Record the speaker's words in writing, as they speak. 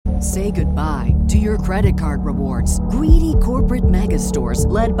Say goodbye to your credit card rewards. Greedy corporate mega stores,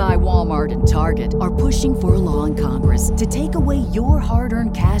 led by Walmart and Target, are pushing for a law in Congress to take away your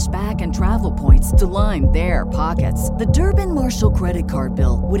hard-earned cash back and travel points to line their pockets. The Durbin-Marshall credit card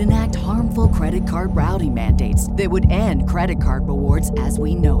bill would enact harmful credit card routing mandates that would end credit card rewards as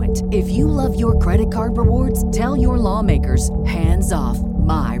we know it. If you love your credit card rewards, tell your lawmakers, hands off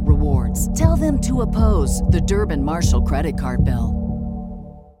my rewards. Tell them to oppose the Durbin-Marshall credit card bill.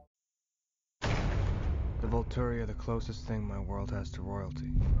 The Volturi are the closest thing my world has to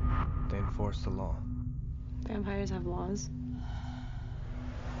royalty. They enforce the law. Vampires have laws?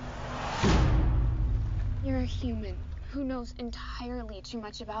 You're a human who knows entirely too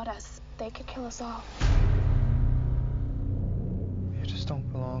much about us. They could kill us all. You just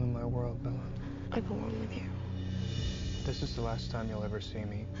don't belong in my world, Bella. I belong with you. This is the last time you'll ever see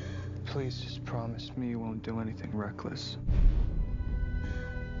me. Please just promise me you won't do anything reckless.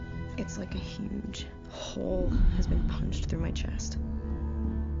 It's like a huge hole has been punched through my chest.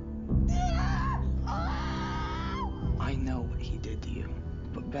 I know what he did to you,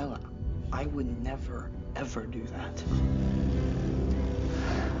 but Bella, I would never, ever do that.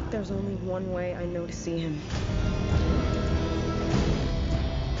 There's only one way I know to see him.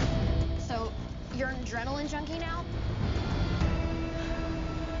 So, you're an adrenaline junkie now?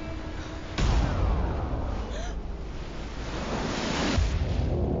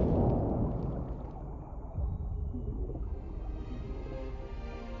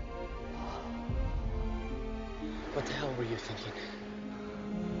 What the hell were you thinking?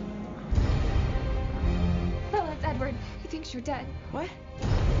 Bella, it's Edward. He thinks you're dead. What?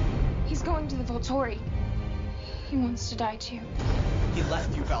 He's going to the Volturi. He wants to die too. He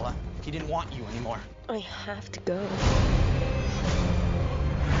left you, Bella. He didn't want you anymore. I have to go.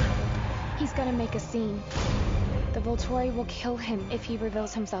 He's gonna make a scene. The Volturi will kill him if he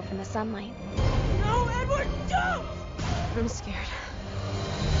reveals himself in the sunlight. No, Edward, don't! I'm scared.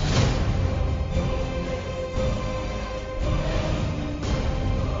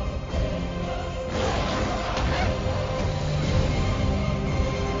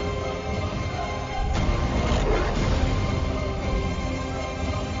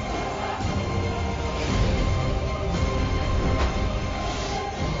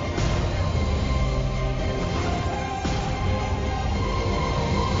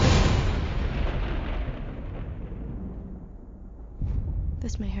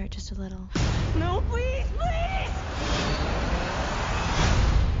 This may hurt just a little. No, please, please!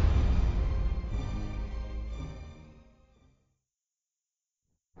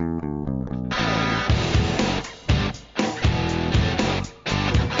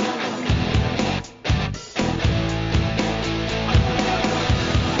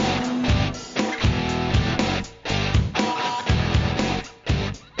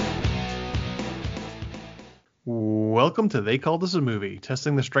 Welcome to They Called Us a Movie,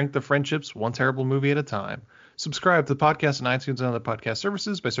 testing the strength of friendships one terrible movie at a time. Subscribe to the podcast on iTunes and other podcast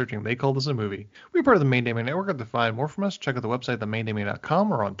services by searching They Called Us a Movie. We're part of the Main Damie Network. To find more from us, check out the website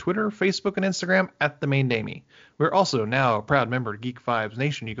themaindamie.com or on Twitter, Facebook, and Instagram at The Main Damie. We're also now a proud member of Geek Vibes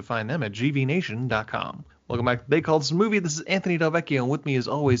Nation. You can find them at gvnation.com. Welcome back to They Called Us a Movie. This is Anthony Delvecchio, and with me as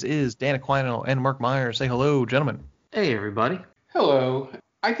always is Dan Aquino and Mark Myers. Say hello, gentlemen. Hey, everybody. Hello.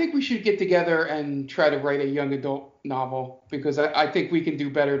 I think we should get together and try to write a young adult novel because I think we can do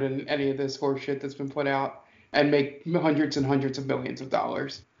better than any of this horse shit that's been put out and make hundreds and hundreds of millions of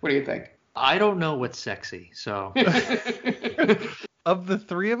dollars. What do you think? I don't know what's sexy, so. Of the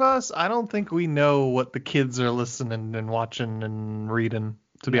three of us, I don't think we know what the kids are listening and watching and reading,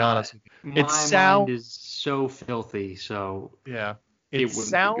 to be honest. My mind is so filthy, so. Yeah. It It wouldn't be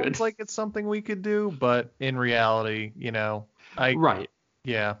sounds good. like it's something we could do, but in reality, Right.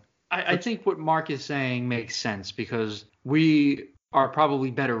 Yeah. I think what Mark is saying makes sense because we are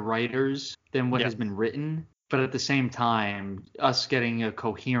probably better writers than what has been written. But at the same time, us getting a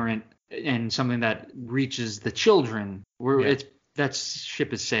coherent and something that reaches the children, that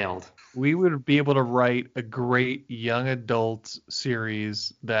ship has sailed. We would be able to write a great young adult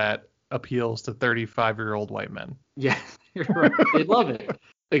series that appeals to 35-year-old white men. Yeah, you're right. They'd love it.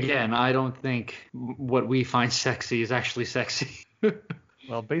 Again, I don't think what we find sexy is actually sexy.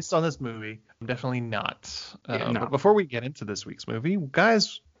 Well, based on this movie, definitely not. No. But before we get into this week's movie,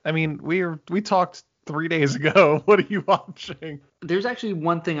 guys, I mean, we talked 3 days ago. What are you watching? There's actually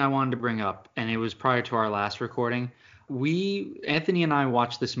one thing I wanted to bring up, and it was prior to our last recording. Anthony and I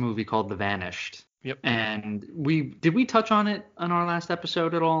watched this movie called The Vanished. Yep. And did we touch on it on our last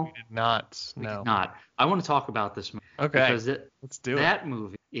episode at all? We did not. We did not. I want to talk about this movie. Okay. Because let's do that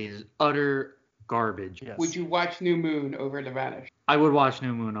movie is utter garbage. Yes. Would you watch New Moon over The Vanished? I would watch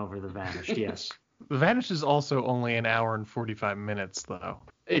New Moon over The Vanished, yes. The Vanished is also only an hour and 45 minutes, though.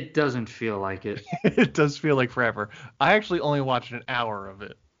 It doesn't feel like it. It does feel like forever. I actually only watched an hour of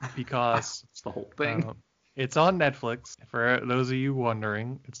it because It's the whole thing. it's on Netflix. For those of you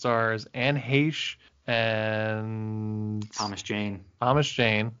wondering, it stars Anne Heche and Thomas Jane. I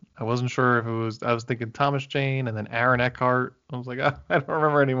wasn't sure if it was. I was thinking Thomas Jane and then Aaron Eckhart. I was like, I don't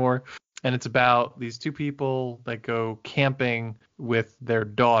remember anymore. And it's about these two people that go camping with their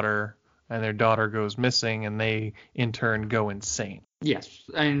daughter, and their daughter goes missing, and they in turn go insane. Yes,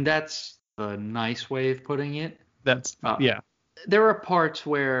 and that's a nice way of putting it. That's yeah. There are parts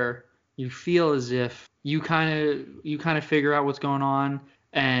where you feel as if you kind of figure out what's going on,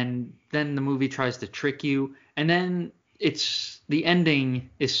 and then the movie tries to trick you, and then the ending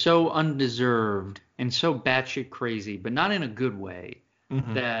is so undeserved and so batshit crazy, but not in a good way,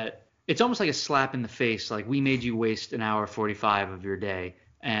 that it's almost like a slap in the face. Like, we made you waste an hour 45 of your day,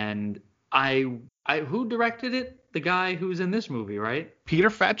 and I who directed it? The guy who's in this movie, right? Peter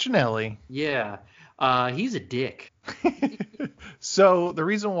Facinelli. Yeah. He's a dick. So the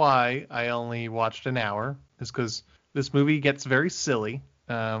reason why I only watched an hour is because this movie gets very silly.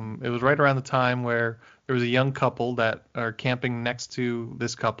 It was right around the time where there was a young couple that are camping next to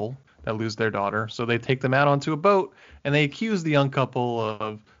this couple that lose their daughter. So they take them out onto a boat, and they accuse the young couple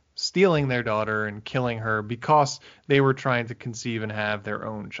of stealing their daughter and killing her because they were trying to conceive and have their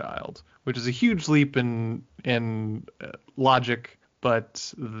own child, which is a huge leap in logic,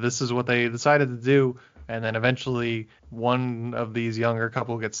 but this is what they decided to do. And then eventually one of these younger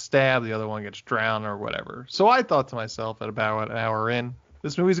couple gets stabbed, the other one gets drowned or whatever. So I thought to myself at about an hour in,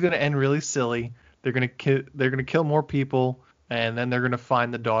 this movie's going to end really silly. They're going to kill more people, and then they're going to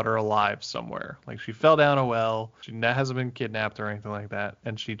find the daughter alive somewhere. Like, she fell down a well. She hasn't been kidnapped or anything like that.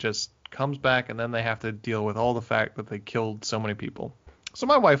 And she just comes back, and then they have to deal with all the fact that they killed so many people. So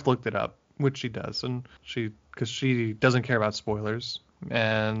my wife looked it up, which she does, and because she doesn't care about spoilers.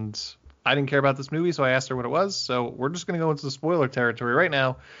 And I didn't care about this movie, so I asked her what it was. So we're just going to go into the spoiler territory right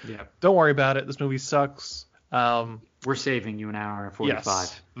now. Yeah. Don't worry about it. This movie sucks. We're saving you an hour and 45.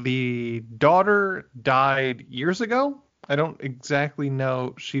 Yes. The daughter died years ago. I don't exactly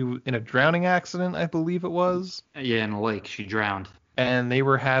know. She was in a drowning accident, I believe it was. Yeah, in a lake. She drowned. And they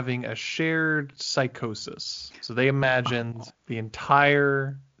were having a shared psychosis. So they imagined the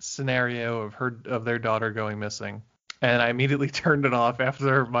entire scenario of their daughter going missing. And I immediately turned it off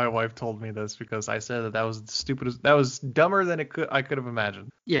after my wife told me this, because I said that was the stupidest. That was dumber than I could have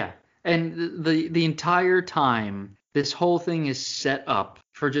imagined. Yeah. And the entire time, this whole thing is set up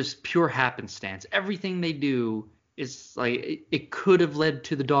for just pure happenstance. Everything they do is like, it could have led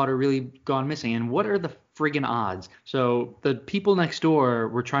to the daughter really gone missing. And what are the friggin' odds? So the people next door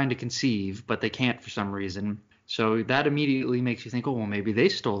were trying to conceive, but they can't for some reason. So that immediately makes you think, oh, well, maybe they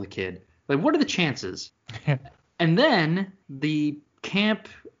stole the kid. Like, what are the chances? And then the camp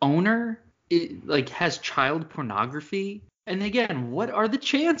owner has child pornography. And again, what are the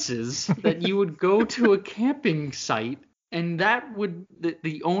chances that you would go to a camping site and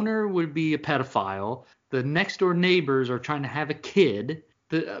the owner would be a pedophile, the next door neighbors are trying to have a kid,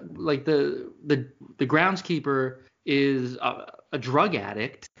 the groundskeeper is a drug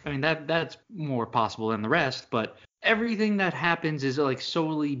addict. I mean, that's more possible than the rest, but everything that happens is like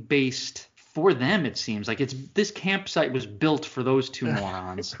solely based for them. It seems like this campsite was built for those two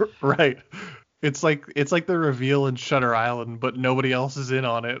morons. Right. It's like the reveal in Shutter Island, but nobody else is in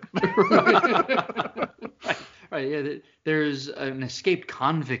on it. Right. Yeah, there's an escaped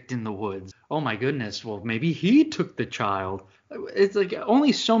convict in the woods. Oh my goodness. Well, maybe he took the child. It's like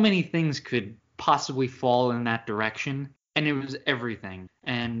only so many things could possibly fall in that direction, and it was everything.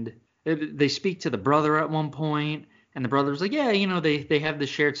 And they speak to the brother at one point, and the brother's like, yeah, they have this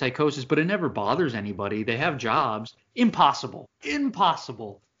shared psychosis, but it never bothers anybody. They have jobs. Impossible.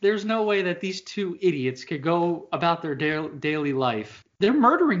 There's no way that these two idiots could go about their daily life. They're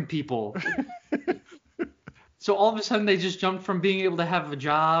murdering people. So all of a sudden they just jumped from being able to have a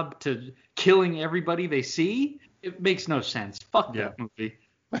job to killing everybody they see? It makes no sense. Fuck that movie.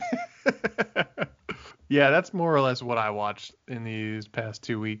 Yeah, that's more or less what I watched in these past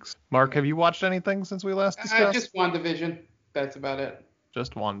 2 weeks. Mark, have you watched anything since we last discussed? Just WandaVision. That's about it.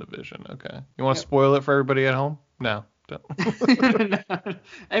 Just WandaVision. Okay. You want to spoil it for everybody at home? No. Don't.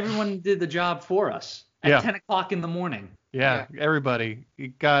 Everyone did the job for us at 10 o'clock in the morning. Yeah, everybody. You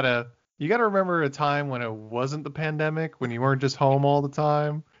gotta remember a time when it wasn't the pandemic, when you weren't just home all the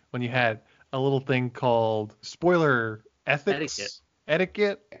time, when you had a little thing called spoiler ethics.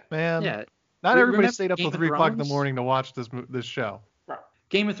 Etiquette, man. Yeah. Not everybody stayed up till 3 o'clock in the morning to watch this show.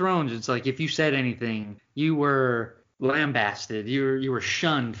 Game of Thrones, it's like if you said anything, you were lambasted, you were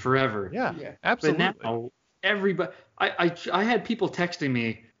shunned forever. Yeah, absolutely. But now everybody, I had people texting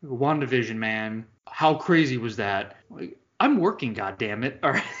me, WandaVision, man, how crazy was that? Like, I'm working, goddammit.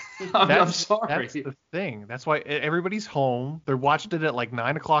 All right. I'm sorry. That's the thing. That's why everybody's home. They're watching it at like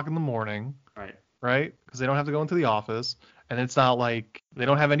 9 o'clock in the morning. Right? Because they don't have to go into the office. And it's not like they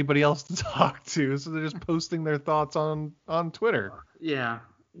don't have anybody else to talk to. So they're just posting their thoughts on Twitter. Yeah.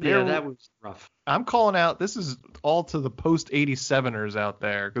 Yeah, that was rough. I'm calling out. This is all to the post 87ers out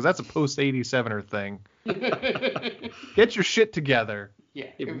there. Because that's a post 87er thing. Get your shit together. Yeah,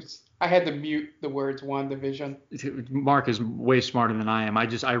 it was. I had to mute the words WandaVision. Mark is way smarter than I am. I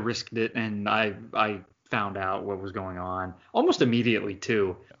risked it, and I found out what was going on almost immediately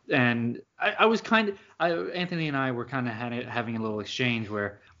too. And I was Anthony and I were kind of having a little exchange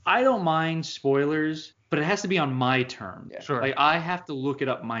where I don't mind spoilers, but it has to be on my terms. Yeah, sure. Like I have to look it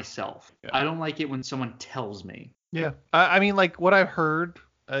up myself. Yeah. I don't like it when someone tells me. Yeah, I mean, like what I've heard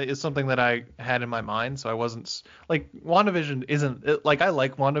is something that I had in my mind, so I wasn't like WandaVision isn't like I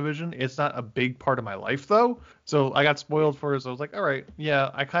like WandaVision. It's not a big part of my life though, so I got spoiled for it. So I was like, all right, yeah,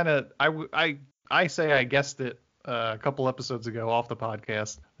 I say I guessed it a couple episodes ago off the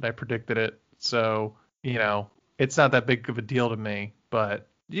podcast that I predicted it. So it's not that big of a deal to me. But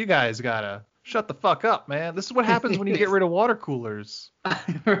you guys gotta shut the fuck up, man. This is what happens when you get rid of water coolers.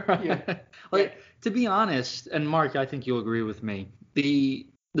 Right. Yeah. Like to be honest, and Mark, I think you'll agree with me.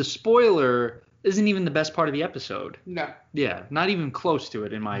 The spoiler isn't even the best part of the episode. No. Yeah, not even close to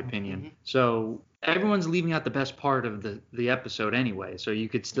it in my opinion. Mm-hmm. So everyone's leaving out the best part of the episode anyway. So you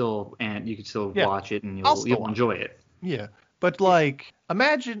could still watch it and you'll enjoy it. Yeah. But like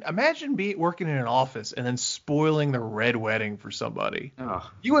imagine working in an office and then spoiling the red wedding for somebody. Oh.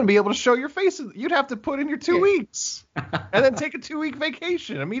 You wouldn't be able to show your face. You'd have to put in your 2 weeks and then take a 2-week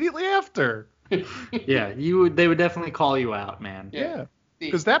vacation immediately after. Yeah, they would definitely call you out, man. Yeah. The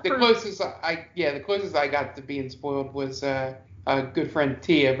closest I got to being spoiled was a good friend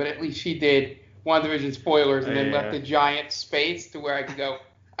Tia, but at least she did WandaVision spoilers and then left a giant space to where I could go,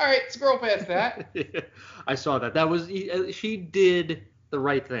 all right, scroll past that. Yeah, I saw that. That was she did the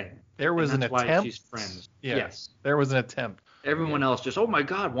right thing. There was an attempt. Why she's friends. Yeah, yes. There was an attempt. Everyone else just, oh my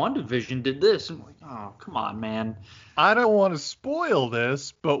God, WandaVision did this. I'm like, oh, come on, man. I don't want to spoil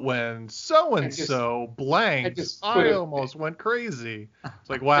this, but when so-and-so blanked, I almost went crazy. It's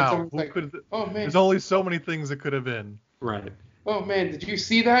like, wow, there's only so many things it could have been. Right. Oh, man, did you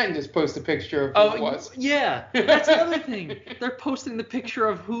see that? And just post a picture of who it was. Yeah, that's the other thing. They're posting the picture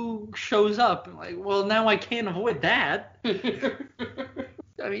of who shows up. I'm like, well, now I can't avoid that.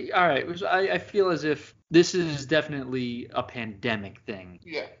 I mean, all right. I feel as if this is definitely a pandemic thing.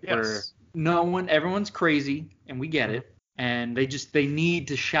 Yeah. Where everyone's crazy, and we get it, and they need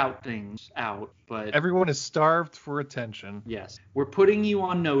to shout things out, but everyone is starved for attention. Yes. We're putting you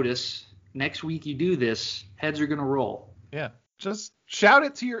on notice. Next week you do this, heads are gonna roll. Yeah. Just shout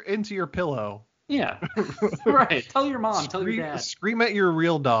it into your pillow. Yeah. Right. Tell your mom, tell your dad. Scream at your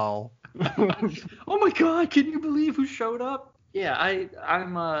real doll. Oh my God, can you believe who showed up? Yeah,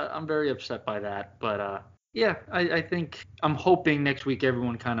 I'm very upset by that, but yeah, I think I'm hoping next week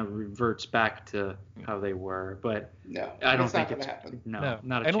everyone kind of reverts back to how they were, but no, I don't think it's happen. No,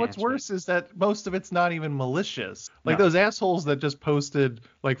 not a chance. And what's worse is that most of it's not even malicious. Like those assholes that just posted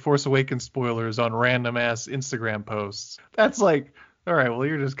like Force Awakens spoilers on random ass Instagram posts. That's like, all right, well,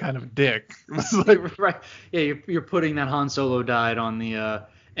 you're just kind of a dick. Like, right? Yeah, you're putting that Han Solo died on the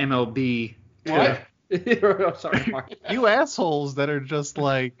MLB. What? Sorry, Mark. You assholes that are just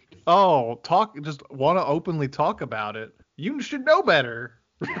like, just want to openly talk about it. You should know better.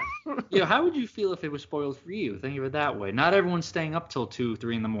 How would you feel if it was spoiled for you? Think of it that way. Not everyone's staying up till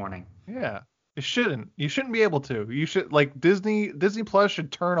 2-3 in the morning. Yeah, you shouldn't. You shouldn't be able to. You should Disney Plus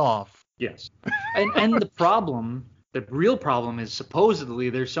should turn off. Yes. And the real problem is supposedly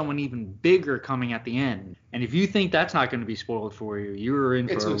there's someone even bigger coming at the end. And if you think that's not going to be spoiled for you, you're in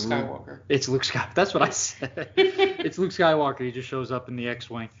for Luke Skywalker. It's Luke Skywalker. That's what I said. It's Luke Skywalker. He just shows up in the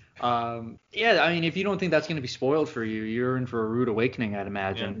X-Wing. Yeah, I mean, if you don't think that's going to be spoiled for you, you're in for a rude awakening, I'd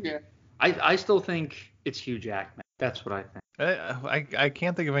imagine. Yeah. I still think it's Hugh Jackman. That's what I think. I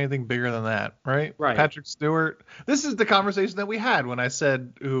can't think of anything bigger than that, right? Right. Patrick Stewart. This is the conversation that we had when I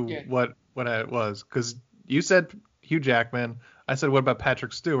said what it was, because you said Hugh Jackman. I said, what about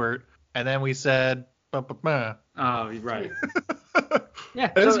Patrick Stewart? And then we said, oh, right.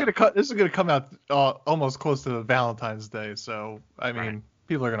 Yeah. This is gonna come out almost close to Valentine's Day, so I mean,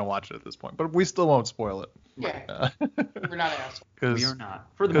 people are gonna watch it at this point, but we still won't spoil it. Yeah. We're not assholes. We are not.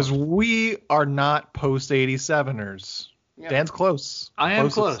 Because we are not post 87ers. Yep. Dan's close. I am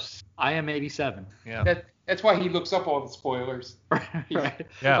Closest. close. I am 87. Yeah. That's why he looks up all the spoilers. Right. Yeah.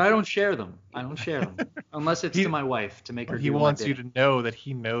 But I don't share them. Unless it's to my wife to make her. He do wants my you bidding. to know that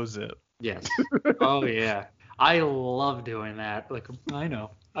he knows it. Yes. Oh yeah. I love doing that. Like I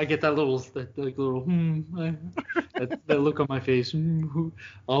know. I get that little that look on my face.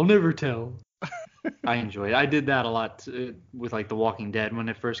 I'll never tell. I enjoy it. I did that a lot with like The Walking Dead when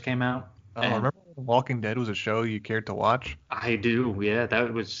it first came out. Oh, And remember when Walking Dead was a show you cared to watch? I do. Yeah,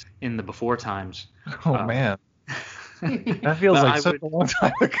 that was in the before times. Oh man, that feels But like I such a long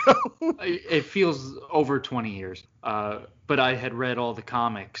time ago. It feels over 20 years. But I had read all the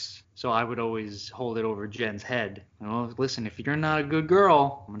comics, so I would always hold it over Jen's head. Listen, if you're not a good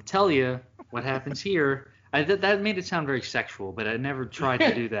girl, I'm gonna tell you what happens here. That made it sound very sexual, but I never tried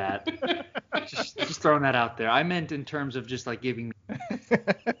to do that. just throwing that out there. I meant in terms of just like giving.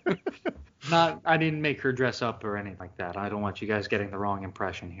 I didn't make her dress up or anything like that. I don't want you guys getting the wrong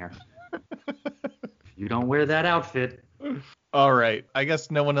impression here. You don't wear that outfit. All right. I guess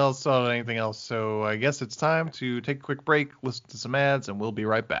no one else saw anything else, so I guess it's time to take a quick break, listen to some ads, and we'll be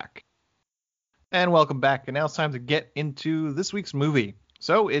right back. And welcome back. And now it's time to get into this week's movie.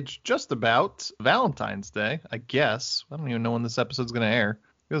 So it's just about Valentine's Day, I guess. I don't even know when this episode's going to air.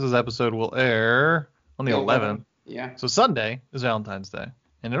 This episode will air on the 11th. Yeah. So Sunday is Valentine's Day.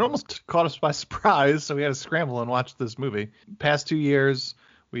 And it almost caught us by surprise, so we had to scramble and watch this movie. Past 2 years,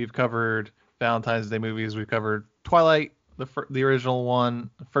 we've covered Valentine's Day movies. We've covered Twilight, the original one,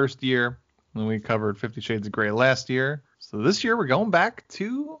 the first year. And we covered 50 Shades of Grey last year. So this year we're going back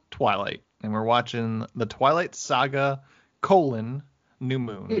to Twilight. And we're watching the Twilight Saga, New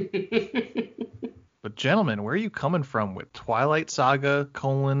Moon. But gentlemen, where are you coming from with Twilight Saga,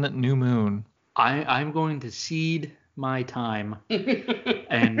 New Moon? I'm going to cede my time,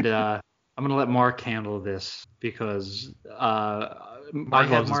 and I'm going to let Mark handle this because I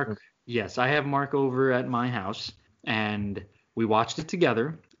have Mark. Yes, I have Mark over at my house, and we watched it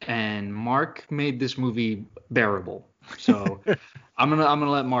together. And Mark made this movie bearable. So I'm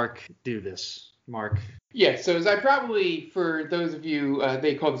gonna let Mark do this. Mark. Yeah, so as I probably, for those of you,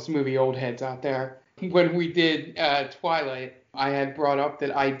 they call this movie old heads out there, when we did Twilight, I had brought up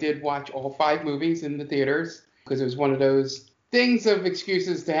that I did watch all 5 movies in the theaters because it was one of those things of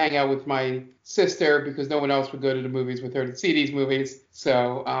excuses to hang out with my sister because no one else would go to the movies with her to see these movies.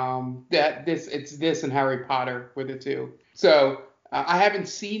 So it's this and Harry Potter were the two. So I haven't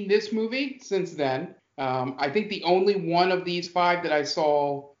seen this movie since then. I think the only one of these 5 that I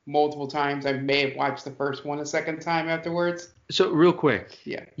saw multiple times, I may have watched the first one a second time afterwards. So real quick,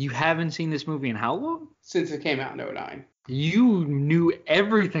 yeah, you haven't seen this movie in how long? Since it came out in 2009. You knew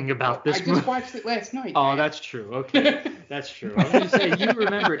everything about this movie. I just watched it last night. Oh, that's true. Okay, that's true. I was going to say, you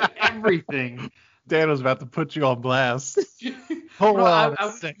remembered everything. Dan was about to put you on blast. Hold on. I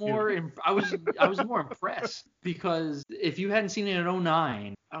was more impressed because if you hadn't seen it in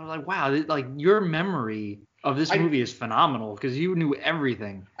 2009, I was like, wow, like your memory of this movie is phenomenal because you knew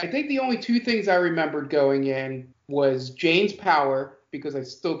everything. I think the only 2 things I remembered going in was Jane's power, because I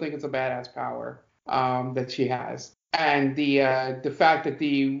still think it's a badass power that she has, and the fact that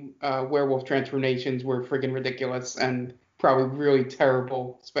the werewolf transformations were friggin' ridiculous and probably really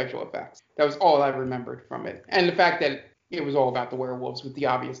terrible special effects. That was all I remembered from it. And the fact that it was all about the werewolves with the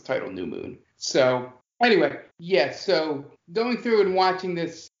obvious title New Moon. So anyway, yeah, so going through and watching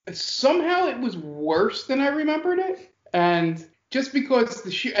this, somehow it was worse than I remembered it. And just because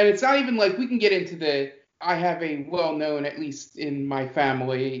and it's not even like we can get into I have a well-known, at least in my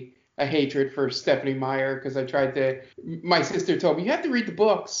family, a hatred for Stephenie Meyer because my sister told me, you have to read the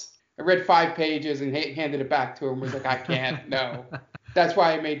books. I read 5 pages and handed it back to him. Was like, I can't. No. That's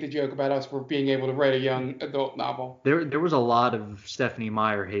why I made the joke about us for being able to write a young adult novel. There was a lot of Stephenie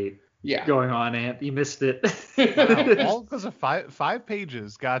Meyer hate going on, Ant. You missed it. Wow, all because of 5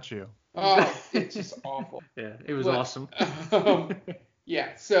 pages. Got you. Oh, it's just awful. Yeah, it was awesome.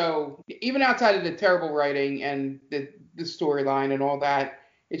 Yeah, so even outside of the terrible writing and the storyline and all that,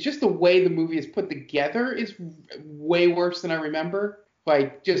 it's just the way the movie is put together is way worse than I remember.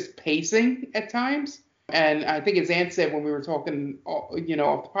 Like just pacing at times. And I think as Ant said when we were talking, off the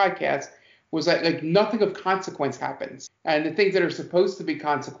podcast, was that like nothing of consequence happens. And the things that are supposed to be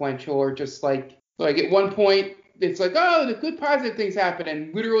consequential are just like at one point, it's like, oh, the good positive things happen.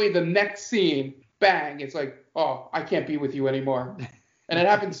 And literally the next scene, bang, it's like, oh, I can't be with you anymore. And it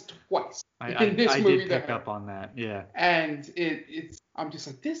happens twice. I did pick up on that, yeah. And I'm just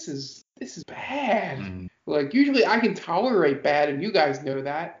like, this is bad. Mm. Like usually I can tolerate bad, and you guys know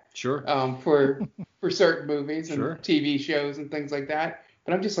that. Sure. For certain movies and TV shows and things like that.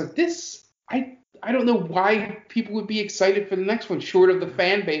 But I'm just like, this, I I don't know why people would be excited for the next one, short of the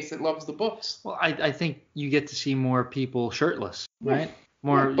fan base that loves the books. Well, I think you get to see more people shirtless, right?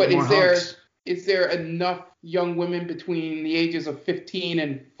 More, yeah, but more hunks. Is there enough young women between the ages of 15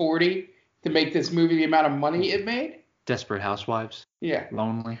 and 40 to make this movie the amount of money it made? Desperate Housewives. Yeah.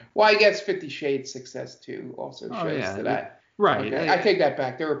 Lonely. Well, I guess 50 Shades success too also shows to that. Right. Okay. I take that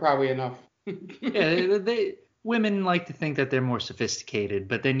back. There were probably enough. Yeah, women like to think that they're more sophisticated,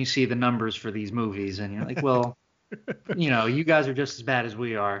 but then you see the numbers for these movies and you're like, well, you guys are just as bad as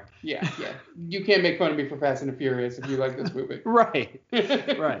we are. Yeah. You can't make fun of me for Fast and the Furious if you like this movie. Right.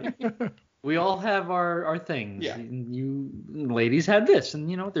 We all have our things. Yeah. You ladies had this,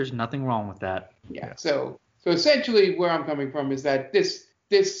 and there's nothing wrong with that. Yeah. So essentially, where I'm coming from is that this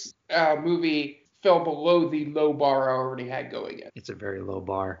movie fell below the low bar I already had going in. It's a very low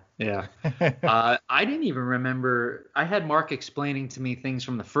bar. Yeah. I didn't even remember. I had Mark explaining to me things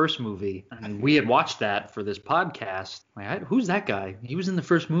from the first movie, and we had watched that for this podcast. Like, who's that guy? He was in the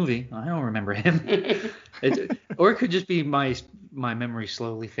first movie. I don't remember him. Or it could just be my memory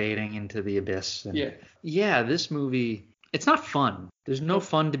slowly fading into the abyss. And yeah, this movie, it's not fun. There's no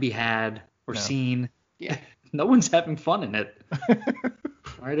fun to be had or seen. Yeah. No one's having fun in it.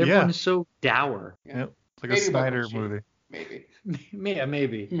 Right? Everyone is so dour. Yeah. Yep. It's like a Snyder movie. Maybe. Yeah,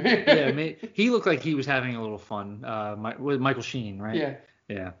 maybe. Yeah, he looked like he was having a little fun. With Michael Sheen, right? Yeah.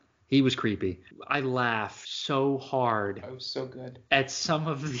 Yeah. He was creepy. I laughed so hard. It was so good. At some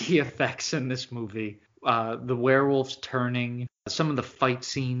of the effects in this movie. The werewolves turning. Some of the fight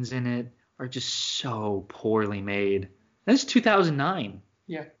scenes in it are just so poorly made. That's 2009.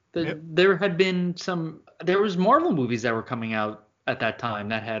 Yeah. There was Marvel movies that were coming out at that time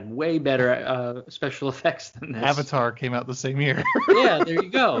that had way better special effects than this. Avatar came out the same year. Yeah, there you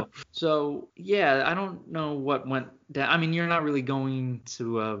go. So, yeah, I don't know what went down. I mean, you're not really going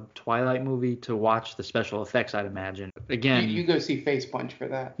to a Twilight movie to watch the special effects, I'd imagine. Again, you go see Face Punch for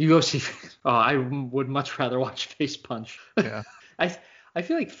that. You go see. Oh, I would much rather watch Face Punch. Yeah. I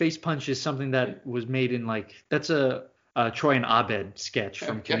feel like Face Punch is something that was made in that's a Troy and Abed sketch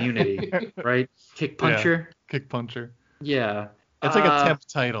from Community, right? Kick Puncher. Yeah, Kick Puncher. Yeah. It's like a temp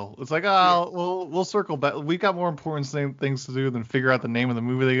title. It's like, we'll circle back. We got more important things to do than figure out the name of the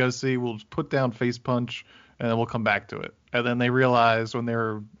movie they go see. We'll just put down Face Punch, and then we'll come back to it. And then they realized when they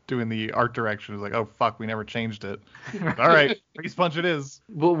were doing the art direction, it was like, oh, fuck, we never changed it. All right, Face Punch it is.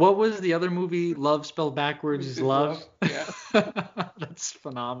 Well, what was the other movie? Love spelled backwards is love. Yeah. That's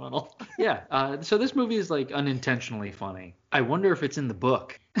phenomenal. Yeah. So this movie is unintentionally funny. I wonder if it's in the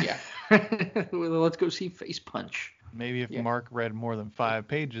book. Yeah. Let's go see Face Punch. Maybe if Mark read more than 5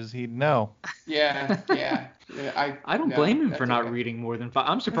 pages, he'd know. Yeah. I don't blame him for not reading more than 5.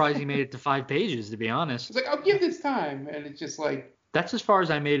 I'm surprised he made it to 5 pages, to be honest. It's like, I'll give this time. And it's just like. That's as far as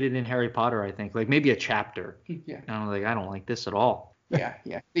I made it in Harry Potter, I think. Maybe a chapter. Yeah. And I'm like, I don't like this at all. Yeah.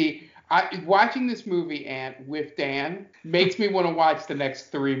 Watching this movie, with Dan makes me want to watch the next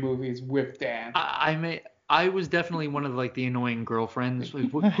 3 movies with Dan. I was definitely one of the annoying girlfriends.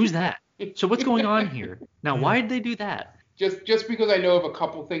 Like, who's that? So what's going on here? Now, why did they do that? Just because I know of a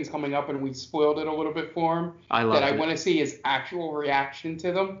couple things coming up and we spoiled it a little bit for him, I want to see his actual reaction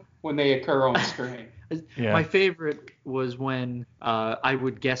to them when they occur on screen. Yeah. My favorite was when I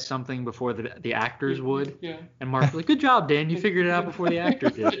would guess something before the actors would. Yeah. And Mark was like, good job, Dan. You figured it out before the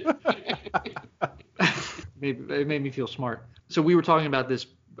actor did. It made me feel smart. So we were talking about this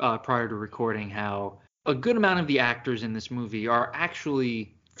prior to recording, how a good amount of the actors in this movie are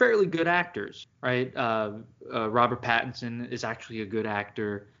actually fairly good actors, right? Robert Pattinson is actually a good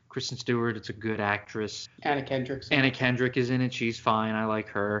actor. Kristen Stewart, it's a good actress. Anna Kendrick is in it. She's fine. I like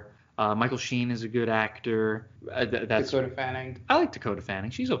her. Michael Sheen is a good actor. Dakota Fanning. I like Dakota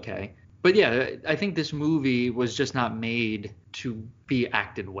Fanning. She's okay. But yeah, I think this movie was just not made to be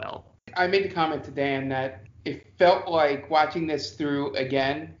acted well. I made the comment to Dan that it felt like watching this through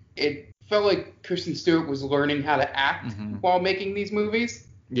again, it felt like Kristen Stewart was learning how to act while making these movies.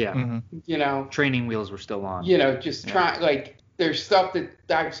 Yeah. Mm-hmm. Training wheels were still on. Trying, there's stuff that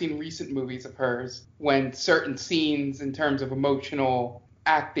I've seen recent movies of hers when certain scenes in terms of emotional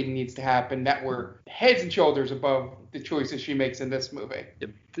acting needs to happen that were heads and shoulders above the choices she makes in this movie.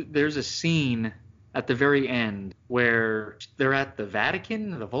 There's a scene at the very end where they're at the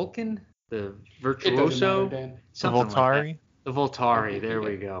Vatican, the Vulcan, the Virtuoso, the Voltari. The Voltari, there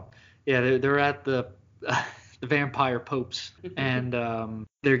we go. Yeah, they're at the vampire popes, and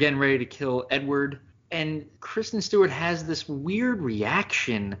they're getting ready to kill Edward. And Kristen Stewart has this weird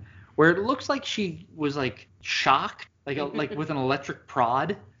reaction where it looks like she was shocked, like with an electric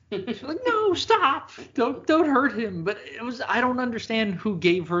prod. She's like, no, stop, don't hurt him. But I don't understand who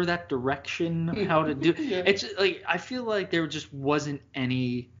gave her that direction of how to do. Yeah. It's like I feel like there wasn't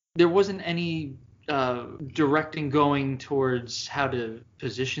any directing going towards how to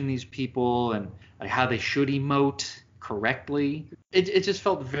position these people and like how they should emote correctly. It just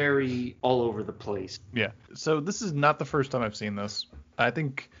felt very all over the place. Yeah. So this is not the first time I've seen this. I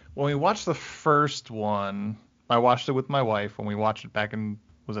think when we watched the first one, I watched it with my wife when we watched it back in,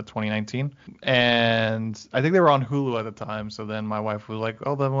 was it 2019? And I think they were on Hulu at the time. So then my wife was like,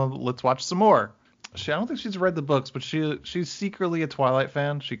 oh, then let's watch some more. I don't think she's read the books, but she's secretly a Twilight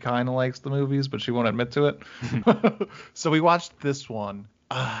fan. She kind of likes the movies, but she won't admit to it. So we watched this one.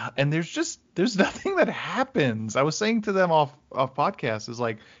 And there's nothing that happens. I was saying to them off podcast is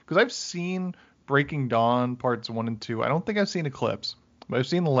like, because I've seen Breaking Dawn parts 1 and 2. I don't think I've seen Eclipse, but I've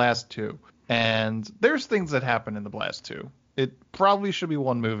seen the last two. And there's things that happen in the last two. It probably should be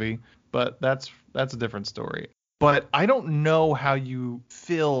one movie, but that's a different story. But I don't know how you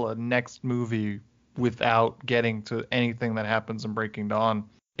fill a next movie without getting to anything that happens in Breaking Dawn.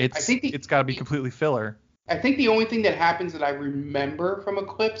 It's got to be completely filler. I think the only thing that happens that I remember from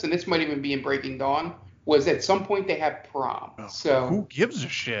Eclipse, and this might even be in Breaking Dawn, was at some point they have prom. So who gives a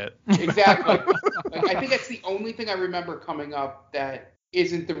shit? Exactly. I think that's the only thing I remember coming up that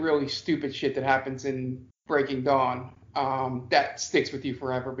isn't the really stupid shit that happens in Breaking Dawn. That sticks with you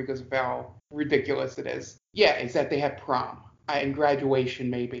forever because of how ridiculous it is. Yeah, is that they have prom and graduation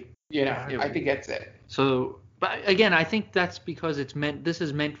maybe. I think that's it. So, but again, I think that's because this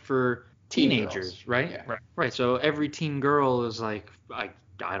is meant for teenagers, right? Yeah. Right. So every teen girl is like, I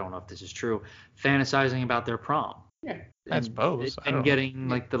don't know if this is true, fantasizing about their prom. Yeah. I suppose. And getting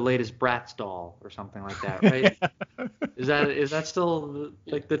like the latest Bratz doll or something like that, right? Yeah. Is that still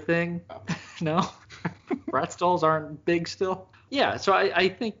like the thing? No? Bratz dolls aren't big still? Yeah, so I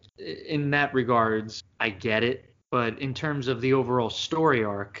think in that regards, I get it. But in terms of the overall story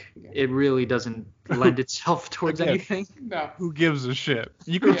arc, it really doesn't lend itself towards anything. No. Who gives a shit?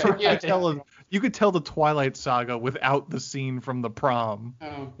 You could you could tell the Twilight Saga without the scene from the prom.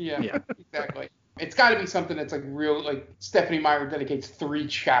 Oh, yeah. Exactly. It's got to be something that's like real, like Stephanie Meyer dedicates 3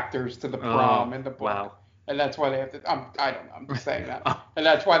 chapters to the prom in the book. Wow. And that's why they have to, I don't know, I'm just saying that. And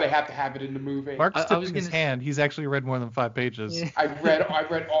that's why they have to have it in the movie. Mark's tipping his hand. He's actually read more than 5 pages. Yeah. I've read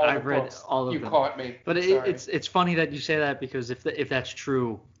all the books. All of them. You caught me. But it's funny that you say that because if that's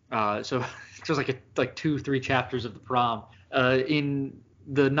true, so there's like 2-3 chapters of the prom. In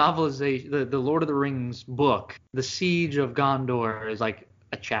the novelization, the Lord of the Rings book, the Siege of Gondor is like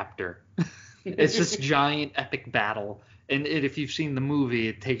a chapter. It's this giant epic battle. And if you've seen the movie,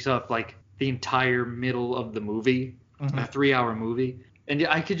 it takes up like the entire middle of the movie, a 3-hour movie. And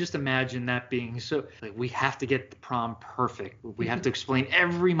I could just imagine that being so, like, we have to get the prom perfect. We have to explain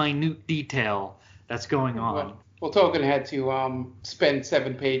every minute detail that's going on. Well, Tolkien had to spend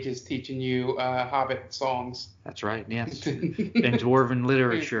 7 pages teaching you Hobbit songs. That's right, yes. And Dwarven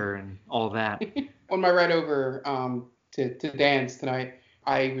literature and all that. On my ride over to Dan's tonight,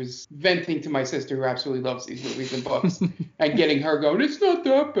 I was venting to my sister, who absolutely loves these movies and books, and getting her going, it's not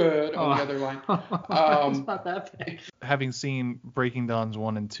that bad, on the other line. It's not that bad. Having seen Breaking Dawn's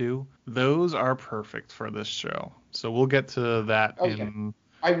 1 and 2, those are perfect for this show. So we'll get to that. Okay.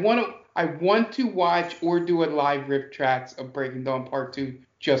 I want to watch or do a live rip tracks of Breaking Dawn Part 2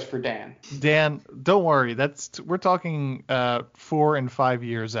 just for Dan. Dan, don't worry. We're talking 4 and 5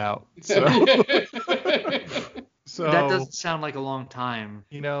 years out. So. So that doesn't sound like a long time.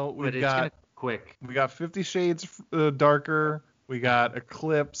 We've but it's gonna be quick. We got 50 Shades Darker. We got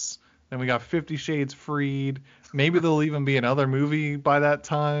Eclipse. Then we got 50 Shades Freed. Maybe there'll even be another movie by that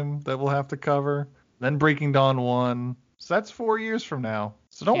time that we'll have to cover. Then Breaking Dawn 1. So that's 4 years from now.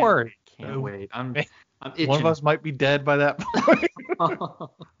 So don't worry. Can't wait. I'm itching. One of us might be dead by that point.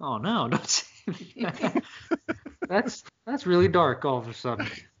 Oh no! Don't say that. That's really dark all of a sudden.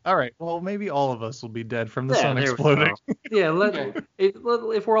 All right. Well, maybe all of us will be dead from the sun exploding. Yeah. If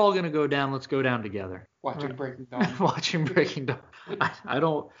we're all gonna go down, let's go down together. Watching Breaking Dawn. Watching Breaking Dawn. I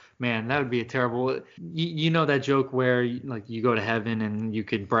don't. Man, that would be a terrible. You know that joke where you go to heaven and you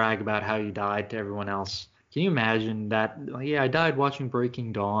could brag about how you died to everyone else. Can you imagine that? I died watching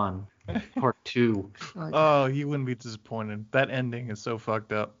Breaking Dawn, Part 2. Oh, you wouldn't be disappointed. That ending is so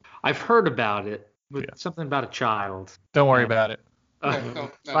fucked up. I've heard about it. With something about a child. Don't worry about it.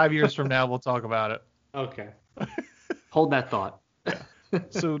 No. 5 years from now, we'll talk about it. Okay. Hold that thought.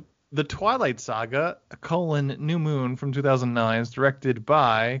 So, The Twilight Saga, New Moon from 2009 is directed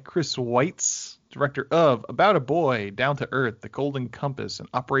by Chris Weitz, director of About a Boy, Down to Earth, The Golden Compass, and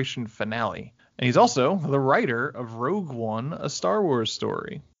Operation Finale. And he's also the writer of Rogue One, a Star Wars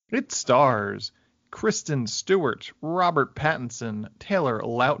story. It stars Kristen Stewart, Robert Pattinson, Taylor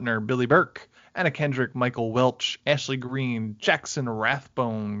Lautner, Billy Burke, Anna Kendrick, Michael Welch, Ashley Greene, Jackson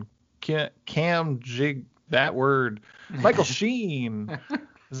Rathbone, Cam Jig, that word, Michael Sheen.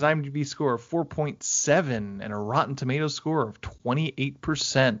 His IMDb score of 4.7 and a Rotten Tomatoes score of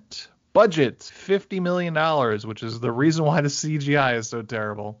 28%. Budget $50 million, which is the reason why the CGI is so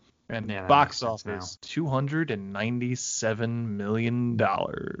terrible. And box office $297 million.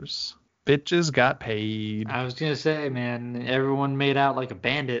 Bitches got paid. I was gonna say, man, everyone made out like a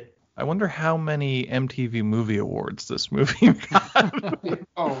bandit. I wonder how many MTV Movie Awards this movie got.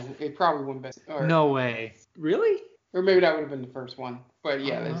 It probably won best. No way. Really? Or maybe that would have been the first one. But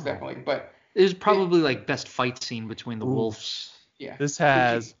yeah, that's definitely. But it was probably like best fight scene between the wolves. Yeah. This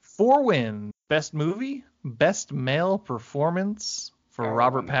has 4 wins: best movie, best male performance for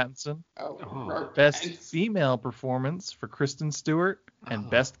Robert Pattinson, best female performance for Kristen Stewart, and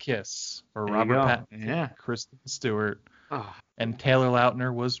best kiss for Robert Pattinson. Yeah. Kristen Stewart. And Taylor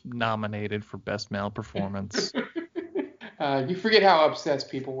Lautner was nominated for best male performance. You forget how obsessed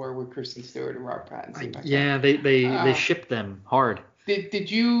people were with Kristen Stewart and Robert Pattinson. Yeah, they shipped them hard. Did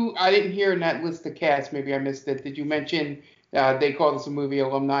you? I didn't hear in that list of cast. Maybe I missed it. Did you mention they call this a movie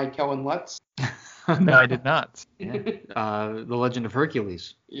alumni Kellen Lutz? No, I did not. Yeah. The Legend of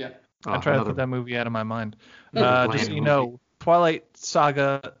Hercules. Yeah. I tried to put that movie out of my mind. Just so you know, Twilight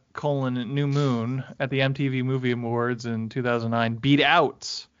Saga: New Moon at the MTV Movie Awards in 2009 beat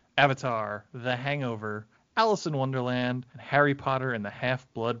out Avatar, The Hangover, Alice in Wonderland, and Harry Potter and the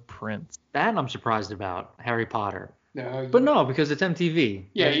Half-Blood Prince. That I'm surprised about, Harry Potter. No, but no, because it's MTV.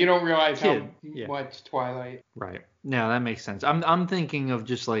 Yeah, you don't realize how much Twilight. Right. No, that makes sense. I'm thinking of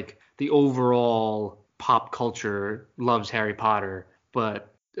just like the overall pop culture loves Harry Potter,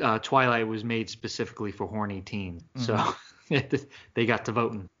 but Twilight was made specifically for horny teens. So they got to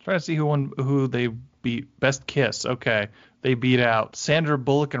voting. Trying to see who they beat. Best kiss. Okay. They beat out Sandra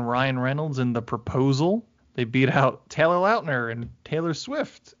Bullock and Ryan Reynolds in The Proposal. They beat out Taylor Lautner and Taylor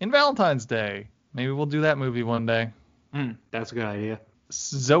Swift in Valentine's Day. Maybe we'll do that movie one day. That's a good idea.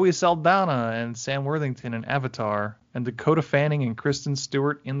 Zoe Saldana and Sam Worthington in Avatar, and Dakota Fanning and Kristen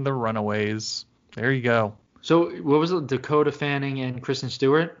Stewart in The Runaways. There you go. So what was it? Dakota Fanning and Kristen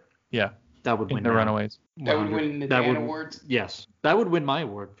Stewart? Yeah. That would win The Runaways. That would win the Dan Awards? Yes. That would win my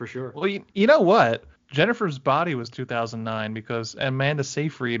award for sure. Well, you know what? Jennifer's Body was 2009 because Amanda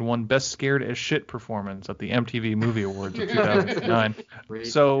Seyfried won Best Scared as Shit Performance at the MTV Movie Awards of 2009.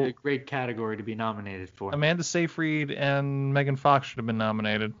 A great category to be nominated for. Amanda Seyfried and Megan Fox should have been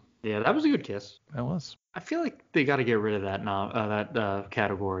nominated. Yeah, that was a good kiss. That was. I feel like they got to get rid of that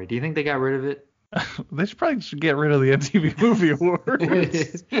category. Do you think they got rid of it? They should get rid of the MTV Movie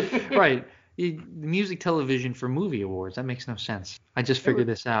Awards. Right. Music television for movie awards. That makes no sense. I just figured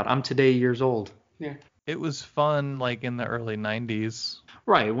this out. I'm today years old. Yeah. It was fun like in the early 90s.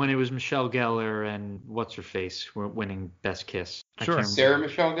 Right, when it was Michelle Gellar and what's her face winning Best Kiss. Sure. Sarah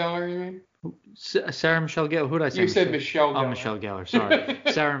Michelle Gellar, you mean? Sarah Michelle Gellar. Who did I say? You said Michelle Gellar. Oh, Michelle Gellar. Sorry.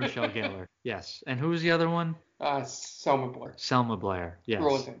 Sarah Michelle Gellar. Yes. And who was the other one? Selma Blair. Selma Blair. Yes.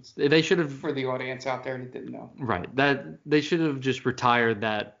 Roll Intense. They should have. For the audience out there that didn't know. Right. They should have just retired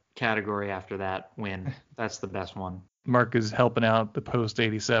that category after that win. That's the best one. Mark is helping out the post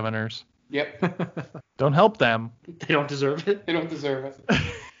 87ers. Yep. Don't help them. They don't deserve it. They don't deserve it.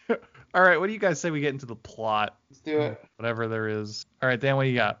 All right, what do you guys say we get into the plot? Let's do it. Whatever there is. All right, Dan, what do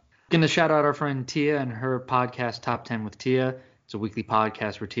you got? Going to shout out our friend Tia and her podcast Top 10 with Tia. It's a weekly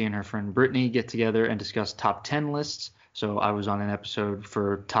podcast where Tia and her friend Brittany get together and discuss top 10 lists. So I was on an episode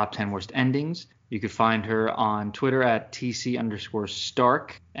for top 10 worst endings. You could find her on Twitter at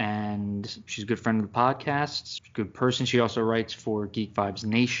TC_Stark, and she's a good friend of the podcast. She's a good person. She also writes for Geek Vibes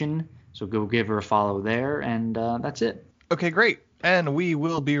Nation, so go give her a follow there, and that's it. Okay, great. And we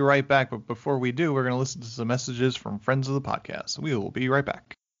will be right back, but before we do, we're going to listen to some messages from friends of the podcast. We will be right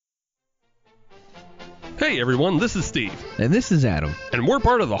back. Hey everyone, this is Steve. And this is Adam. And we're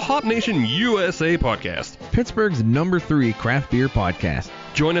part of the Hop Nation USA podcast, Pittsburgh's #3 craft beer podcast.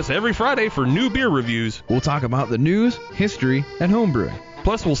 Join us every Friday for new beer reviews. We'll talk about the news, history, and homebrewing.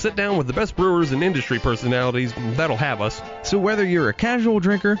 Plus, we'll sit down with the best brewers and industry personalities that'll have us. So whether you're a casual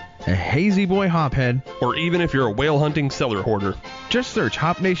drinker, a hazy boy hophead, or even if you're a whale hunting cellar hoarder, just search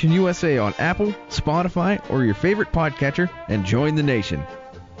Hop Nation USA on Apple, Spotify, or your favorite podcatcher and join the nation.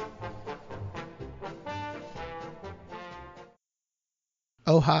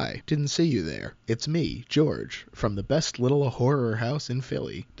 Oh, hi, didn't see you there. It's me, George, from the best little horror house in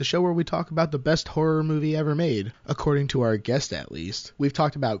Philly, the show where we talk about the best horror movie ever made, according to our guest at least. We've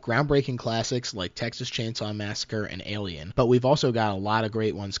talked about groundbreaking classics like Texas Chainsaw Massacre and Alien, but we've also got a lot of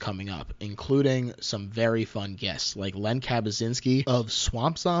great ones coming up, including some very fun guests like Len Kabaczynski of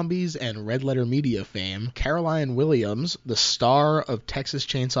Swamp Zombies and Red Letter Media fame, Caroline Williams, the star of Texas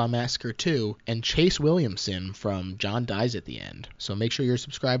Chainsaw Massacre 2, and Chase Williamson from John Dies at the End. So make sure you're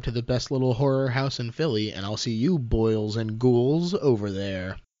subscribed to the best little horror house in Philly, and I'll see you boils and ghouls over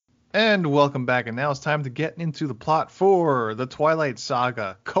there. And welcome back, and now it's time to get into the plot for The Twilight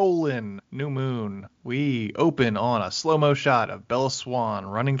Saga, New Moon. We open on a slow-mo shot of Bella Swan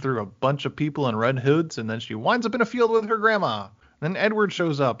running through a bunch of people in red hoods, and then she winds up in a field with her grandma. Then Edward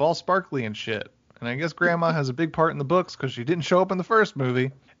shows up, all sparkly and shit. And I guess grandma has a big part in the books because she didn't show up in the first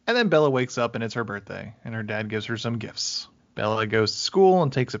movie. And then Bella wakes up and it's her birthday, and her dad gives her some gifts. Bella goes to school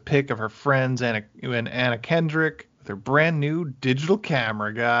and takes a pic of her friends Anna Kendrick with her brand new digital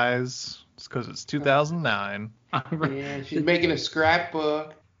camera, guys. It's because it's 2009. Yeah, she's making a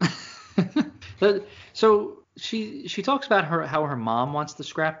scrapbook. So she talks about how her mom wants the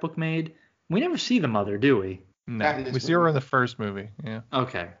scrapbook made. We never see the mother, do we? No, we see her in the first movie. Yeah.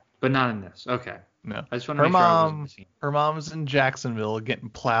 Okay, but not in this. Okay. No. I just want to make sure I wasn't missing. Her mom's in Jacksonville getting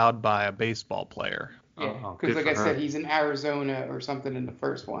plowed by a baseball player. Yeah, because like I said, he's in Arizona or something in the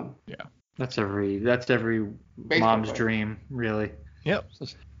first one. Yeah. That's every baseball mom's player. Dream, really. Yep.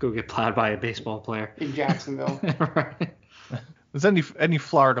 Just go get plowed by a baseball player. In Jacksonville. Right. It's any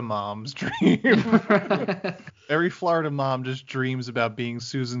Florida mom's dream. Every Florida mom just dreams about being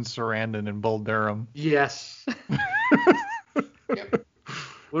Susan Sarandon in Bull Durham. Yes. Yep.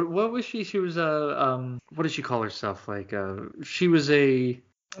 What was she? She was what did she call herself? Like she was a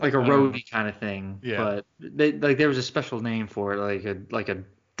roadie kind of thing. Yeah. But there was a special name for it, like a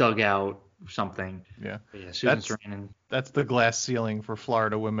dugout or something. Yeah. But yeah, Susan Sarandon. That's the glass ceiling for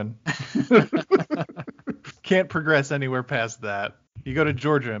Florida women. Can't progress anywhere past that. You go to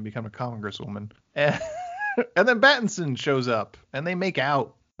Georgia and become a congresswoman. And then Battinson shows up and they make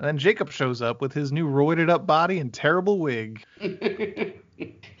out. And then Jacob shows up with his new roided up body and terrible wig.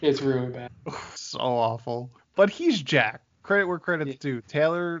 It's really bad. So awful. But he's Jack. Credit where credit's due.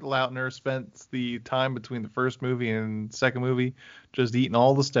 Taylor Lautner spent the time between the first movie and second movie just eating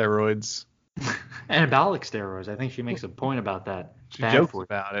all the steroids. Anabolic steroids. I think she makes a point about that. She jokes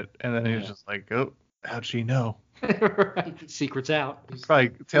about it. And then he's just like, oh, how'd she know? Secret's out. Probably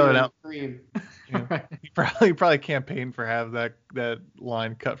Taylor Lautner. Yeah. He probably campaigned for have that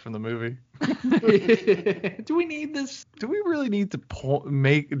line cut from the movie. Do we need this? Do we really need to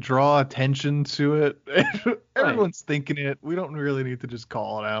draw attention to it? Everyone's thinking it. We don't really need to just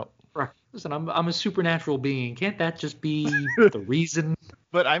call it out. Right. Listen, I'm a supernatural being. Can't that just be the reason?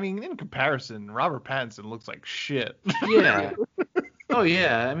 But I mean, in comparison, Robert Pattinson looks like shit. Yeah. Oh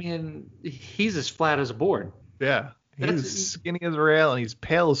yeah. I mean, he's as flat as a board. Yeah. He's skinny as a rail and he's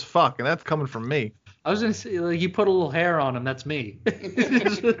pale as fuck, and that's coming from me. I was gonna say, like, you put a little hair on him, that's me.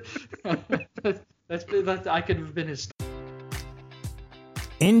 that's I could have been his.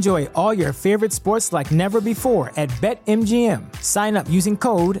 Enjoy all your favorite sports like never before at BetMGM. Sign up using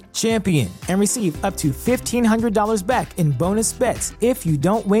code CHAMPION and receive up to $1,500 back in bonus bets if you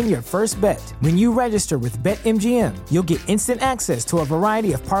don't win your first bet. When you register with BetMGM, you'll get instant access to a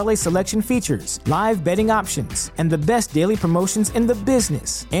variety of parlay selection features, live betting options, and the best daily promotions in the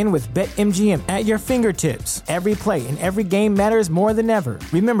business. And with BetMGM at your fingertips, every play and every game matters more than ever.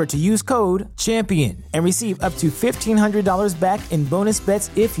 Remember to use code CHAMPION and receive up to $1,500 back in bonus bets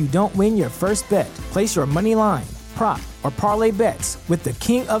if you don't win your first bet. Place your money line, prop, or parlay bets with the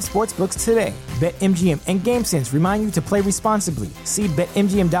king of sportsbooks today. BetMGM and GameSense remind you to play responsibly. See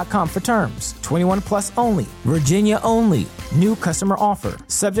BetMGM.com for terms. 21 plus only. Virginia only. New customer offer.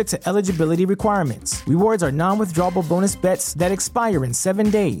 Subject to eligibility requirements. Rewards are non-withdrawable bonus bets that expire in 7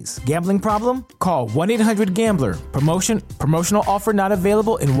 days. Gambling problem? Call 1-800-GAMBLER. Promotional offer not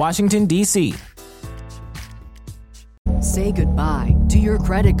available in Washington, D.C. Say goodbye to your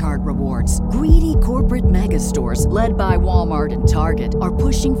credit card rewards. Greedy corporate mega stores, led by Walmart and Target, are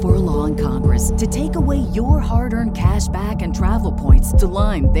pushing for a law in Congress to take away your hard-earned cash back and travel points to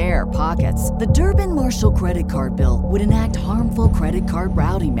line their pockets. The Durbin-Marshall credit card bill would enact harmful credit card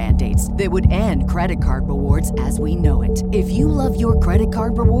routing mandates that would end credit card rewards as we know it. If you love your credit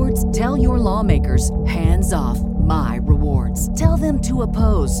card rewards, tell your lawmakers, hands off my rewards. Tell them to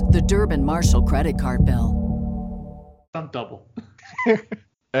oppose the Durbin-Marshall credit card bill. I'm double.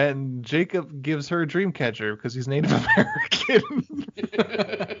 And Jacob gives her a dream catcher because he's Native American.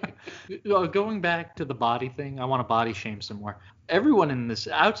 Going back to the body thing, I want to body shame some more. Everyone in this,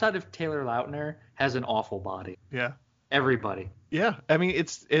 outside of Taylor Lautner, has an awful body. Yeah. Everybody. Yeah. I mean,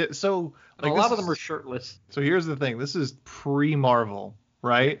 so like a lot of them are shirtless. So here's the thing. This is pre-Marvel,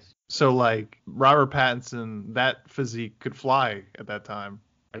 right? Yes. So like Robert Pattinson, that physique could fly at that time.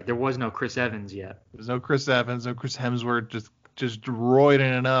 There was no Chris Evans yet. There's no Chris Evans, no Chris Hemsworth, just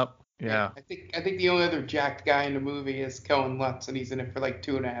roiding it up. Yeah. I think the only other jacked guy in the movie is Kellen Lutz, and he's in it for like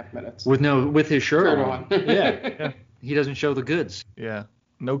 2.5 minutes. With his shirt on. Yeah. He doesn't show the goods. Yeah.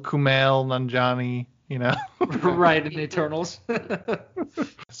 No Kumail Nanjiani, you know. Right, in Eternals.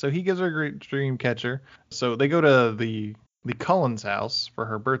 So he gives her a great dream catcher. So they go to the Cullens house for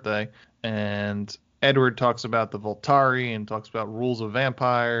her birthday, and Edward talks about the Voltari and talks about rules of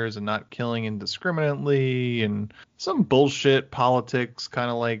vampires and not killing indiscriminately and some bullshit politics, kind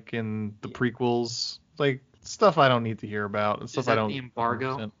of like in the prequels, like stuff I don't need to hear about and stuff I don't. The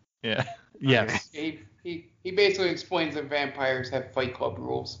embargo? Understand. Yeah. Yes. He basically explains that vampires have Fight Club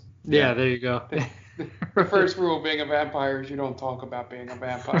rules. Yeah, there you go. The first rule of being a vampire is you don't talk about being a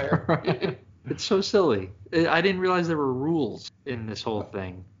vampire. It's so silly. I didn't realize there were rules in this whole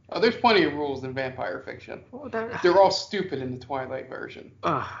thing. Oh, there's plenty of rules in vampire fiction. They're all stupid in the Twilight version.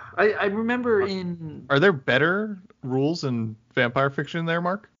 I remember in... Are there better rules in vampire fiction there,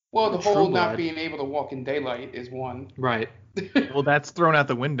 Mark? Well, the whole not being able to walk in daylight is one. Right. Well, that's thrown out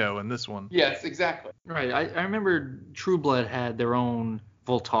the window in this one. Yes, exactly. Right. I remember True Blood had their own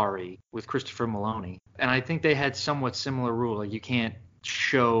Voltari with Christopher Maloney. And I think they had somewhat similar rule. Like, you can't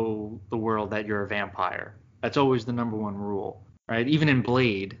show the world that you're a vampire. That's always the number one rule. Right, even in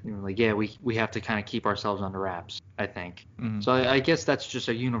Blade, like we have to kind of keep ourselves under wraps, I think. Mm-hmm. So I guess that's just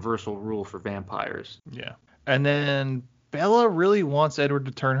a universal rule for vampires. Yeah, and then Bella really wants Edward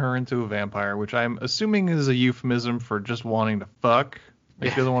to turn her into a vampire, which I'm assuming is a euphemism for just wanting to fuck.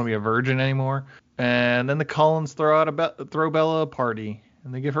 Like, she doesn't want to be a virgin anymore. And then the Cullens throw Bella a party,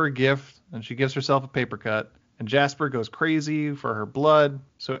 and they give her a gift, and she gives herself a paper cut. And Jasper goes crazy for her blood,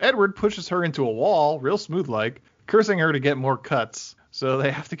 so Edward pushes her into a wall, real smooth like, cursing her to get more cuts. So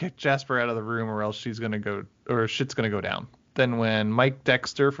they have to get Jasper out of the room or else shit's gonna go down. Then when Mike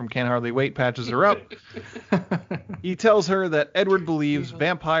Dexter from Can't Hardly Wait patches her up, he tells her that Edward believes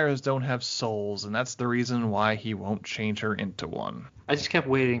vampires don't have souls, and that's the reason why he won't change her into one. I just kept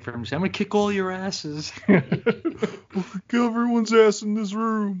waiting for him to say, I'm gonna kick all your asses. Kick everyone's ass in this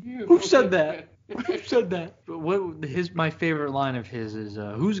room. Who said that? Who said that? My favorite line of his is,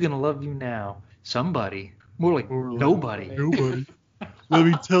 who's gonna love you now? Somebody. More like nobody. Nobody. Let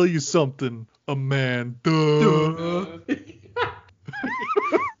me tell you something, a man. Duh.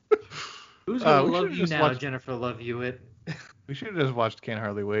 Who's gonna love you now, Jennifer Love Hewitt? We should have just watched Can't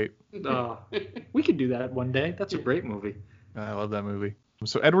Hardly Wait. We could do that one day. That's a great movie. I love that movie.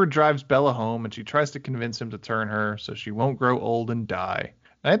 So Edward drives Bella home, and she tries to convince him to turn her so she won't grow old and die.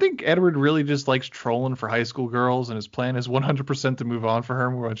 And I think Edward really just likes trolling for high school girls, and his plan is 100% to move on for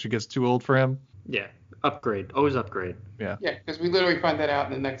her when she gets too old for him. Yeah. Upgrade. Always upgrade. Yeah. Yeah, because we literally find that out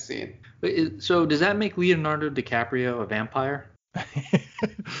in the next scene. So does that make Leonardo DiCaprio a vampire?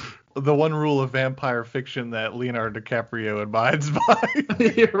 The one rule of vampire fiction that Leonardo DiCaprio abides by.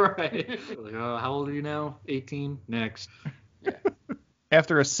 You're right. Like, how old are you now? 18? Next. Yeah.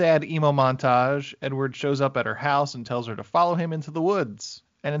 After a sad emo montage, Edward shows up at her house and tells her to follow him into the woods.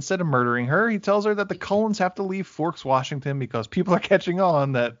 And instead of murdering her, he tells her that the Cullens have to leave Forks, Washington because people are catching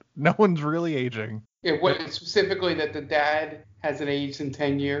on that no one's really aging. Yeah, specifically that the dad hasn't aged in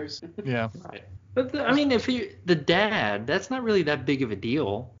 10 years. Yeah. Right. But the dad, that's not really that big of a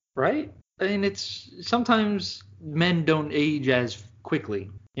deal, right? I mean, it's sometimes men don't age as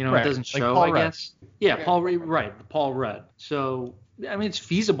quickly. You know, right. It doesn't show, like I guess. Yeah, Paul Rudd. So, I mean, it's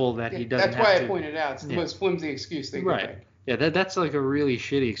feasible that he doesn't. That's why I pointed out it's the most flimsy excuse they could make. Yeah, that's like a really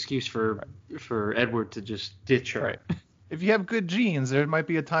shitty excuse for Edward to just ditch her. Right. If you have good genes, there might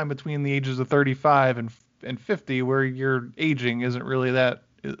be a time between the ages of 35 and 50 where your aging isn't really that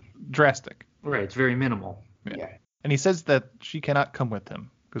drastic. Right, it's very minimal. Yeah. And he says that she cannot come with him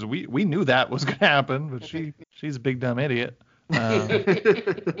because we knew that was going to happen, but she's a big dumb idiot.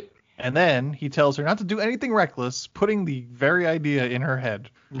 And then he tells her not to do anything reckless, putting the very idea in her head.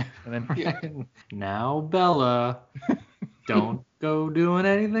 And then now, Bella, don't go doing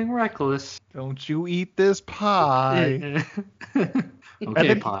anything reckless. Don't you eat this pie.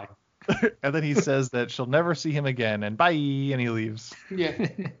 Okay, pie. And then he says that she'll never see him again, and bye, and he leaves. Yeah.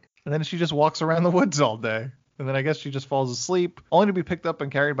 And then she just walks around the woods all day. And then I guess she just falls asleep, only to be picked up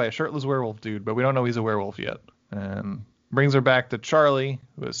and carried by a shirtless werewolf dude, but we don't know he's a werewolf yet. And brings her back to Charlie,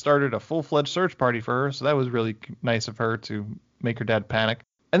 who has started a full-fledged search party for her, so that was really nice of her to make her dad panic.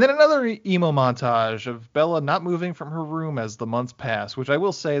 And then another emo montage of Bella not moving from her room as the months pass, which I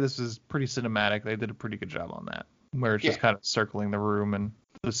will say this is pretty cinematic. They did a pretty good job on that, where it's just kind of circling the room and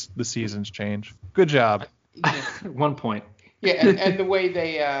the seasons change. Good job. 1 point. Yeah, and the way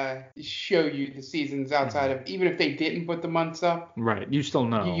they show you the seasons outside of, even if they didn't put the months up, right? You still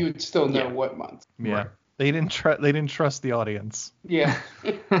know. You would still know what month. Yeah. Right. They didn't trust the audience. Yeah.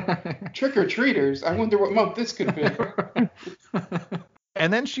 Trick or treaters. I wonder what month this could be.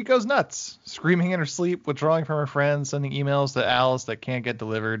 And then she goes nuts, screaming in her sleep, withdrawing from her friends, sending emails to Alice that can't get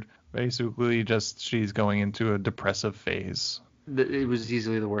delivered. Basically, just she's going into a depressive phase. It was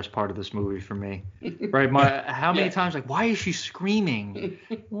easily the worst part of this movie for me. Right? How many times, like, why is she screaming?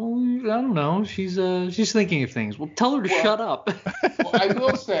 Well, I don't know. She's thinking of things. Well, tell her to shut up. Well, I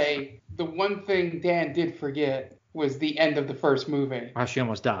will say the one thing Dan did forget was the end of the first movie. How she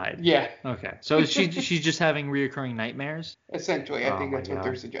almost died. Yeah. Okay. So she's just having reoccurring nightmares? Essentially, I think that's what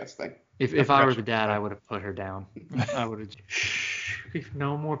they're suggesting. If I were the dad, I would have put her down. I would have, shh,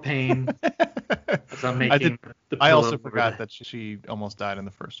 no more pain. As I'm making I also forgot that she almost died in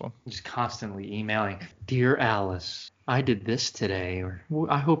the first one. Just constantly emailing, Dear Alice, I did this today, or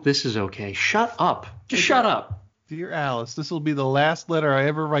I hope this is okay. Shut up. Just shut up. Dear Alice, this will be the last letter I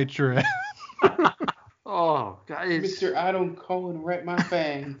ever write your ass. Oh, guys. Mr. I don't call and write my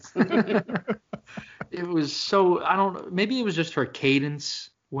fangs. It was so, I don't know, maybe it was just her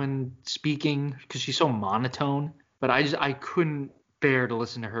cadence when speaking, because she's so monotone, but I couldn't bear to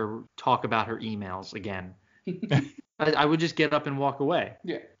listen to her talk about her emails again. I would just get up and walk away.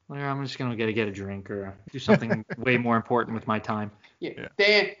 Yeah. Like, I'm just going to get a drink or do something way more important with my time. Yeah.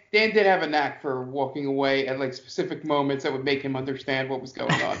 Dan did have a knack for walking away at like specific moments that would make him understand what was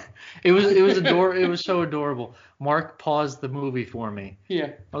going on. It was it was so adorable. Mark paused the movie for me.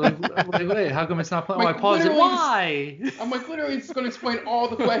 Yeah. I was like, wait, how come it's not playing? I paused it. Why? I'm like, literally, it's going to explain all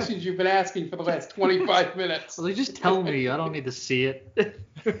the questions you've been asking for the last 25 minutes. Like, just tell me. I don't need to see it.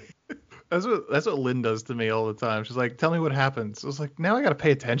 That's what Lynn does to me all the time. She's like, tell me what happens. I was like, now I got to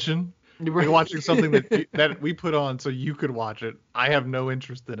pay attention. You're watching something that we put on so you could watch it. I have no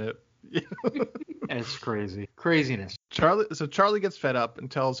interest in it. It's crazy. Craziness. Charlie gets fed up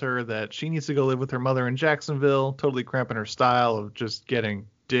and tells her that she needs to go live with her mother in Jacksonville, totally cramping her style of just getting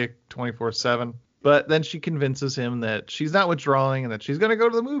dick 24/7. But then she convinces him that she's not withdrawing and that she's going to go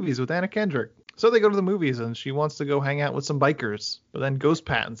to the movies with Anna Kendrick. So they go to the movies and she wants to go hang out with some bikers. But then Ghost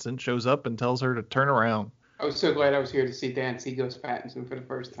Pattinson shows up and tells her to turn around. I was so glad I was here to see Dan see Ghost Pattinson for the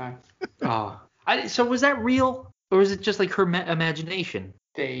first time. So was that real? Or was it just like her imagination?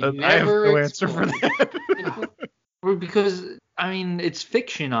 They never I have no answer for that. Because, I mean, it's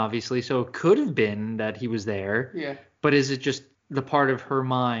fiction, obviously, so it could have been that he was there. Yeah. But is it just the part of her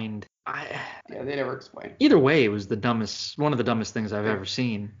mind? Yeah, they never explain. Either way, it was one of the dumbest things I've ever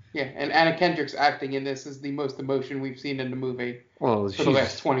seen. Yeah, and Anna Kendrick's acting in this is the most emotion we've seen in the movie for the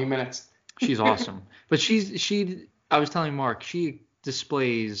last 20 minutes. She's awesome. But I was telling Mark, she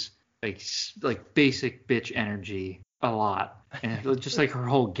displays like basic bitch energy a lot. And just like her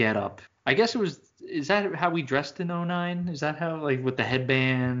whole getup. I guess is that how we dressed in 2009? Is that how, like, with the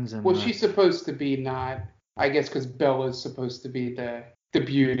headbands? And she's supposed to be not, I guess, because Bella's supposed to be the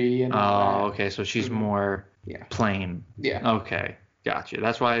beauty. And okay, so she's more plain. Yeah. Okay, gotcha.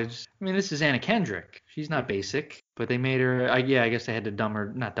 That's why this is Anna Kendrick. She's not basic, but they made her, I guess they had to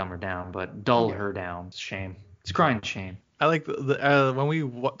not dumb her down, but dull her down. It's a shame. It's crying shame. I like when we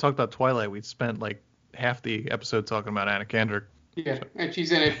talked about Twilight, we spent like half the episode talking about Anna Kendrick. Yeah, and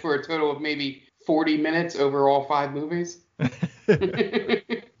she's in it for a total of maybe 40 minutes over all 5 movies.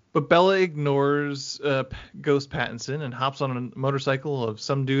 But Bella ignores Ghost Pattinson and hops on a motorcycle of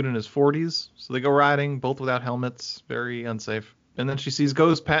some dude in his 40s. So they go riding, both without helmets, very unsafe. And then she sees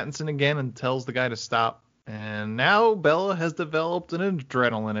Ghost Pattinson again and tells the guy to stop. And now Bella has developed an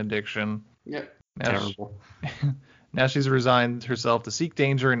adrenaline addiction. Yep. Terrible. Now she's resigned herself to seek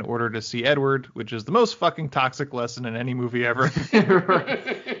danger in order to see Edward, which is the most fucking toxic lesson in any movie ever.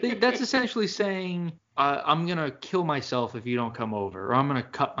 Right. That's essentially saying, I'm going to kill myself if you don't come over, or I'm going to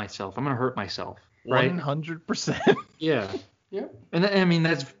cut myself. I'm going to hurt myself. Right? 100%. Yeah. Yeah. And I mean,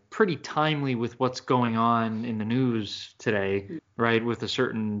 that's pretty timely with what's going on in the news today, right? With a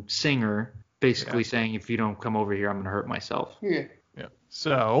certain singer basically saying, if you don't come over here, I'm going to hurt myself. Yeah. Yeah.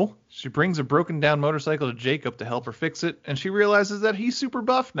 So she brings a broken down motorcycle to Jacob to help her fix it, and she realizes that he's super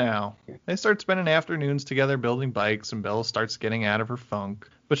buff now. They start spending afternoons together building bikes, and Bella starts getting out of her funk.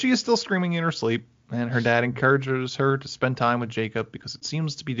 But she is still screaming in her sleep, and her dad encourages her to spend time with Jacob because it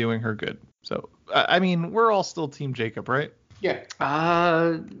seems to be doing her good. So, I mean, we're all still Team Jacob, right? Yeah.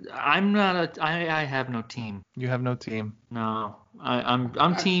 I'm not I have no team. You have no team? No.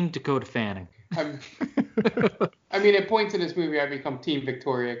 I'm Team Dakota Fanning. I mean, at points in this movie, I become Team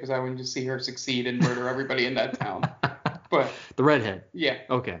Victoria because I want to see her succeed and murder everybody in that town. But the redhead. Yeah.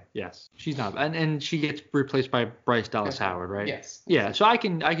 Okay. Yes. She's not, and she gets replaced by Bryce Dallas Howard, right? Yes. Yeah. So I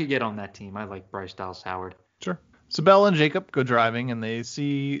could get on that team. I like Bryce Dallas Howard. Sure. So Bella and Jacob go driving, and they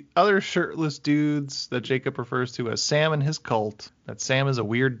see other shirtless dudes that Jacob refers to as Sam and his cult. That Sam is a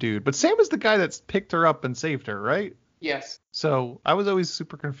weird dude, but Sam is the guy that's picked her up and saved her, right? Yes. So I was always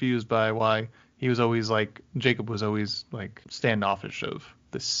super confused by why he was always like, Jacob was always like standoffish of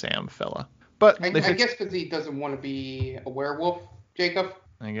this Sam fella. But I guess because he doesn't want to be a werewolf, Jacob.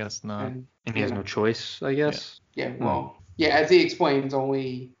 I guess not. And he has no choice, I guess. Yeah, well, as he explains,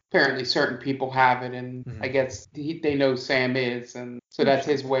 only apparently certain people have it, and I guess they know Sam is, and so that's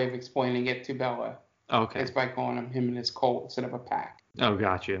his way of explaining it to Bella. Okay. It's by calling him and his cult instead of a pack. Oh,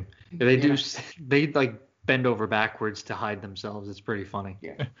 gotcha. Yeah, they like bend over backwards to hide themselves. It's pretty funny.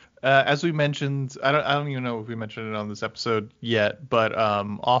 Yeah. As we mentioned, I don't even know if we mentioned it on this episode yet, but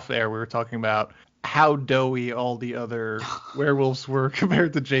off air we were talking about how doughy all the other werewolves were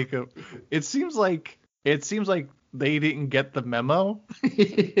compared to Jacob. It seems like they didn't get the memo.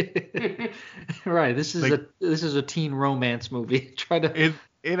 Right. This is a teen romance movie.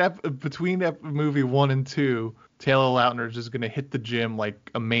 Between movie 1 and 2, Taylor Lautner is just gonna hit the gym like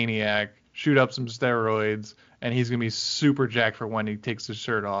a maniac, shoot up some steroids, and he's gonna be super jacked for when he takes his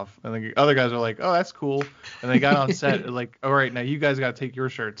shirt off. And the other guys are like, "Oh, that's cool." And they got on set like, "All right, now you guys gotta take your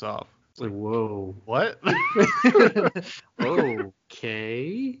shirts off." It's like, whoa. What?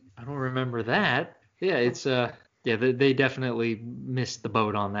 Okay. I don't remember that. Yeah, it's they definitely missed the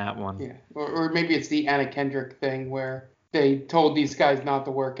boat on that one. Yeah, or maybe it's the Anna Kendrick thing where they told these guys not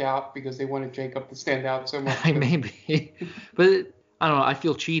to work out because they wanted Jacob to stand out so much. Maybe. But I don't know. I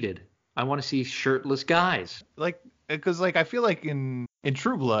feel cheated. I want to see shirtless guys. Because I feel like in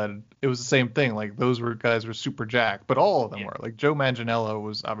True Blood, it was the same thing. Like, those guys were super jacked, but all of them were. Like, Joe Manganiello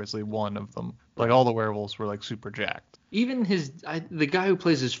was obviously one of them. Like, all the werewolves were, like, super jacked. Even the guy who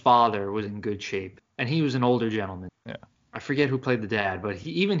plays his father was in good shape, and he was an older gentleman. Yeah. I forget who played the dad, but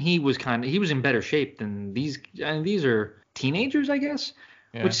he was in better shape than these. And these are teenagers, I guess,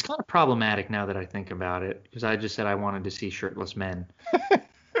 which is kind of problematic now that I think about it, because I just said I wanted to see shirtless men.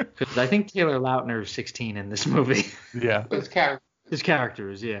 Because I think Taylor Lautner is 16 in this movie. Yeah. His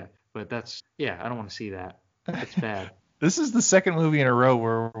characters, yeah. But I don't want to see that. That's bad. This is the second movie in a row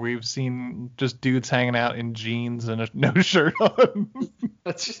where we've seen just dudes hanging out in jeans and no shirt on.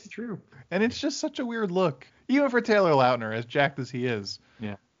 That's just true. And it's just such a weird look. Even for Taylor Lautner, as jacked as he is.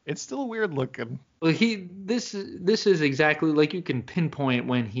 Yeah. It's still weird looking. Well, this is exactly like you can pinpoint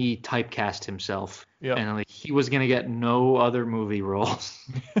when he typecast himself. Yeah. And like he was gonna get no other movie roles.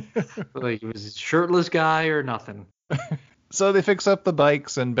 Like he was a shirtless guy or nothing. So they fix up the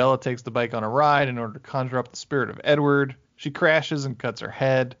bikes, and Bella takes the bike on a ride in order to conjure up the spirit of Edward. She crashes and cuts her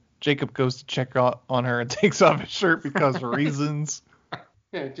head. Jacob goes to check on her and takes off his shirt because of reasons.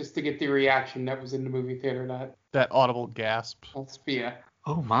 Yeah, just to get the reaction that was in the movie theater. That audible gasp. Yeah.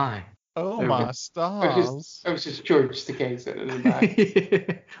 Oh my. Oh my stars. It was just George Takei in the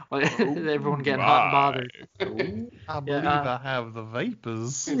back. Everyone getting hot and bothered. I believe I have the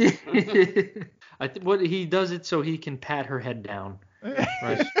vapors. What he does it so he can pat her head down.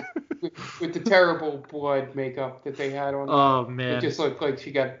 Right. with the terrible blood makeup that they had on. Oh man. It just looked like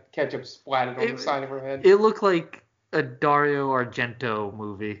she got ketchup splattered on the side of her head. It looked like a Dario Argento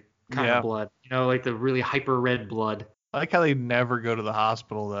movie kind of blood. Like the really hyper red blood. I like how they never go to the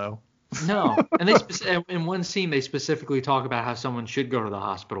hospital though. No, and in one scene they specifically talk about how someone should go to the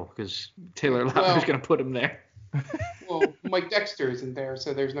hospital because Taylor Lautner's going to put him there. Well, Mike Dexter isn't there,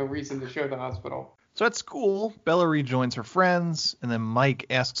 so there's no reason to show the hospital. So at school, Bella rejoins her friends, and then Mike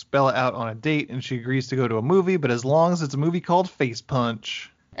asks Bella out on a date, and she agrees to go to a movie, but as long as it's a movie called Face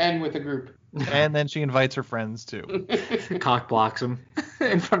Punch. And with a group. And then she invites her friends too. Cock blocks him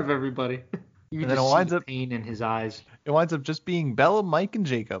in front of everybody. You and then it winds up pain in his eyes. It winds up just being Bella, Mike, and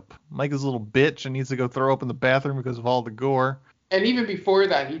Jacob. Mike is a little bitch and needs to go throw up in the bathroom because of all the gore. And even before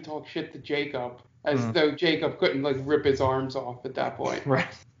that, he talked shit to Jacob, as though Jacob couldn't rip his arms off at that point. Right.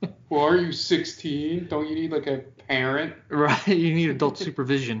 Well, are you 16? Don't you need a parent? Right. You need adult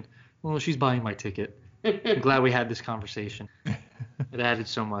supervision. Well, she's buying my ticket. I'm glad we had this conversation. It added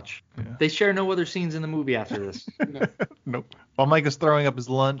so much. Yeah. They share no other scenes in the movie after this. No. Nope. While Mike is throwing up his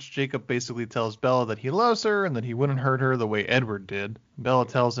lunch, Jacob basically tells Bella that he loves her and that he wouldn't hurt her the way Edward did. Bella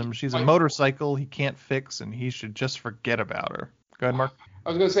tells him she's a motorcycle he can't fix and he should just forget about her. Go ahead, Mark. I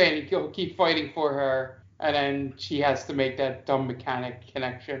was going to say, and he'll keep fighting for her, and then she has to make that dumb mechanic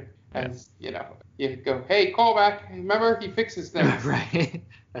connection. As, you go, hey, call back. Remember, he fixes things. Right.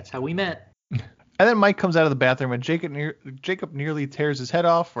 That's how we met. And then Mike comes out of the bathroom and Jacob nearly tears his head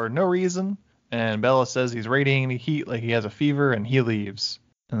off for no reason. And Bella says he's radiating the heat like he has a fever, and he leaves.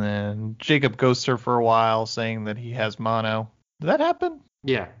 And then Jacob ghosts her for a while, saying that he has mono. Did that happen?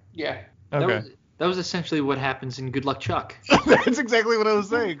 Yeah. Yeah. Okay. That was essentially what happens in Good Luck Chuck. That's exactly what I was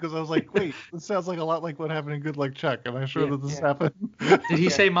saying, because I was like, wait, this sounds like a lot like what happened in Good Luck Chuck. Am I sure that this happened? Did he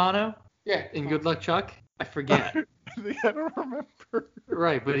say mono? Yeah. In Good Luck Chuck? I forget. I don't remember.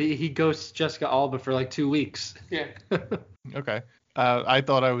 Right, but he ghosts Jessica Alba for like 2 weeks. Yeah. Okay. I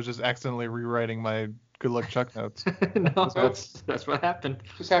thought I was just accidentally rewriting my Good Luck Chuck notes. No, that's what happened.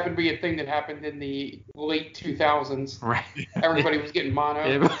 This happened to be a thing that happened in the late 2000s. Right. Everybody was getting mono.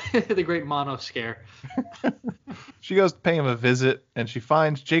 Yeah, the great mono scare. She goes to pay him a visit, and she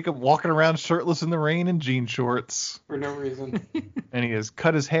finds Jacob walking around shirtless in the rain in jean shorts. For no reason. And he has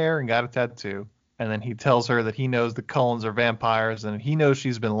cut his hair and got a tattoo. And then he tells her that he knows the Cullens are vampires, and he knows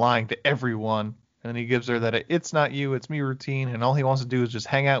she's been lying to everyone. And then he gives her that it's not you, it's me routine, and all he wants to do is just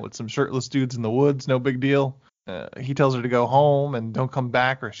hang out with some shirtless dudes in the woods, no big deal. He tells her to go home and don't come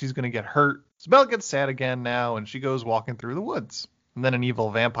back or she's going to get hurt. So Belle gets sad again now, and she goes walking through the woods. And then an evil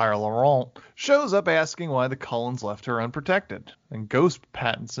vampire, Laurent, shows up asking why the Cullens left her unprotected. And Ghost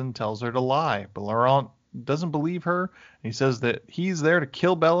Pattinson tells her to lie, but Laurent doesn't believe her. And he says that he's there to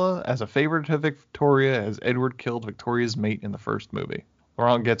kill Bella as a favor to Victoria, as Edward killed Victoria's mate in the first movie.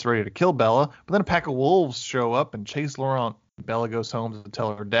 Laurent gets ready to kill Bella, but then a pack of wolves show up and chase Laurent. Bella goes home to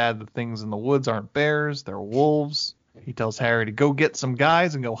tell her dad that things in the woods aren't bears, they're wolves. He tells Harry to go get some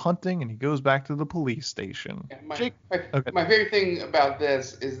guys and go hunting, and he goes back to the police station. Yeah, my favorite thing about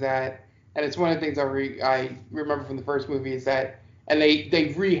this is that, and it's one of the things I remember from the first movie, is that, and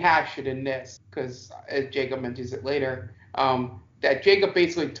they rehash it in this, because Jacob mentions it later, that Jacob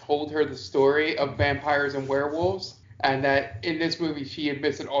basically told her the story of vampires and werewolves, and that in this movie she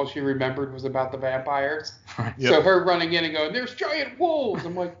admits that all she remembered was about the vampires. Yep. So her running in and going, there's giant wolves!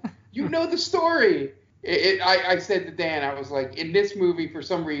 I'm like, you know the story! I said to Dan, I was like, in this movie, for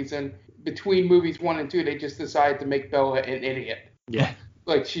some reason, between movies 1 and 2, they just decided to make Bella an idiot. Yeah.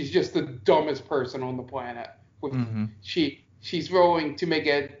 Like, she's just the dumbest person on the planet. She's rolling, to make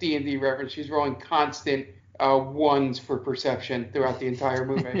a D&D reference, she's rolling constant ones for perception throughout the entire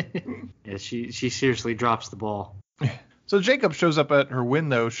movie. Yeah, she seriously drops the ball. So Jacob shows up at her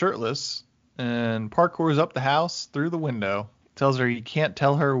window shirtless and parkours up the house through the window. Tells her he can't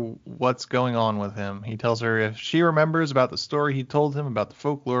tell her what's going on with him. He tells her if she remembers about the story he told him about the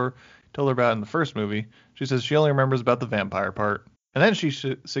folklore he told her about in the first movie, she says she only remembers about the vampire part. And then she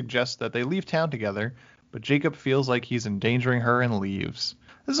suggests that they leave town together, but Jacob feels like he's endangering her and leaves.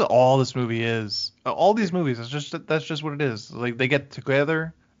 This is all this movie is. All these movies, that's just what it is. Like, they get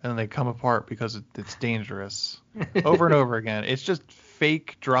together and then they come apart because it's dangerous. Over and over again. It's just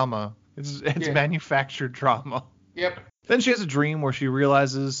fake drama. It's manufactured drama. Yep. Then she has a dream where she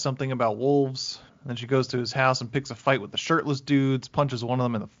realizes something about wolves. Then she goes to his house and picks a fight with the shirtless dudes, punches one of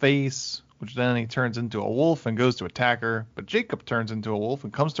them in the face, which then he turns into a wolf and goes to attack her. But Jacob turns into a wolf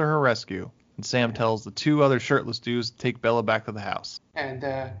and comes to her rescue. And Sam tells the 2 other shirtless dudes to take Bella back to the house. And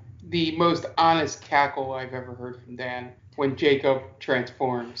the most honest cackle I've ever heard from Dan when Jacob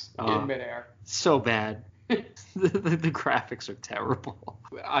transforms in midair. So bad. The graphics are terrible.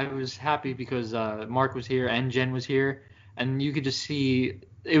 I was happy because Mark was here and Jen was here, and you could just see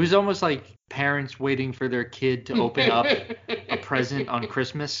it was almost like parents waiting for their kid to open up a present on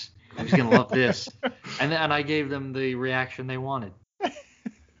Christmas. Who's gonna love this? And I gave them the reaction they wanted.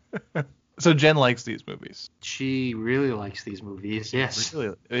 So Jen likes these movies. She really likes these movies. Yes.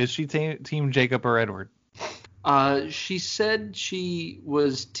 Really? Is she team Jacob or Edward? She said she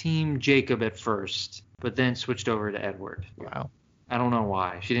was team Jacob at first, but then switched over to Edward. Wow. I don't know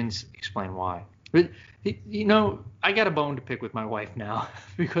why. She didn't explain why. But, you know, I got a bone to pick with my wife now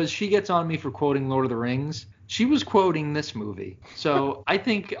because she gets on me for quoting Lord of the Rings. She was quoting this movie. So I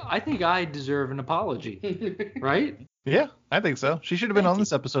think I deserve an apology, right? Yeah, I think so. She should have been on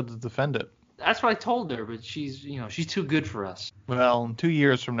this episode to defend it. That's what I told her, but she's too good for us. Well, in 2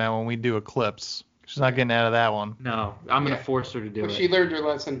 years from now when we do Eclipse, she's not getting out of that one. No, I'm going to force her to do it. She learned her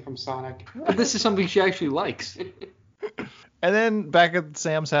lesson from Sonic. But this is something she actually likes. And then back at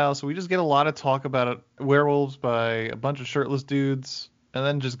Sam's house, we just get a lot of talk about werewolves by a bunch of shirtless dudes, and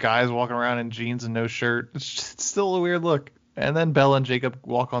then just guys walking around in jeans and no shirt. It's still a weird look. And then Bella and Jacob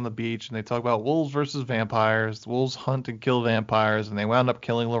walk on the beach, and they talk about wolves versus vampires. The wolves hunt and kill vampires, and they wound up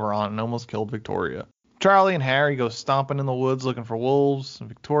killing Laurent and almost killed Victoria. Charlie and Harry go stomping in the woods looking for wolves, and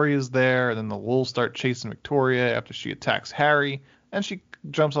Victoria's there, and then the wolves start chasing Victoria after she attacks Harry. and she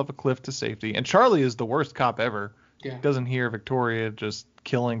jumps off a cliff to safety. And Charlie is the worst cop ever. Yeah. Doesn't hear Victoria just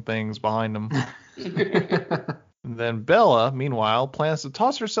killing things behind him. And then Bella, meanwhile, plans to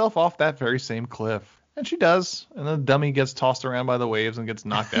toss herself off that very same cliff. And she does. And the dummy gets tossed around by the waves and gets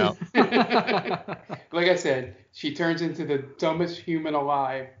knocked out. Like I said, she turns into the dumbest human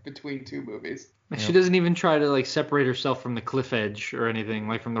alive between two movies. She doesn't even try to like separate herself from the cliff edge or anything,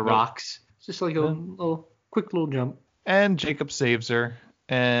 like from the rocks. It's just like a little quick little jump. And Jacob saves her.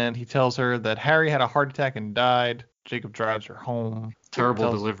 And he tells her that Harry had a heart attack and died. Jacob drives her home.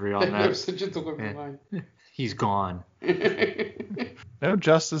 Terrible delivery on that. Such a delivery line. He's gone. No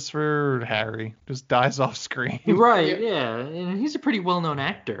justice for Harry. Just dies off screen. Right, yeah. And he's a pretty well-known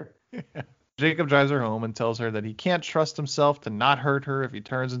actor. Yeah. Jacob drives her home and tells her that he can't trust himself to not hurt her if he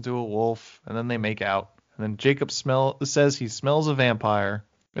turns into a wolf. And then they make out. And then Jacob says he smells a vampire.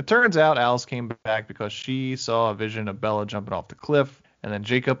 It turns out Alice came back because she saw a vision of Bella jumping off the cliff. And then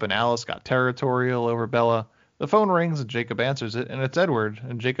Jacob and Alice got territorial over Bella. The phone rings and Jacob answers it, and it's Edward.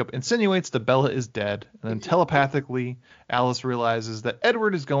 And Jacob insinuates that Bella is dead. And then telepathically, Alice realizes that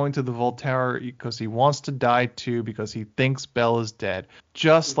Edward is going to the Voltaire because he wants to die too because he thinks Bella's dead.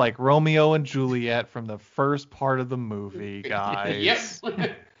 Just like Romeo and Juliet from the first part of the movie, guys. Yes.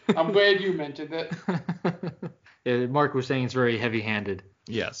 I'm glad you mentioned it. Yeah, Mark was saying it's very heavy-handed.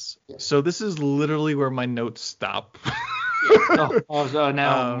 Yes. So this is literally where my notes stop. So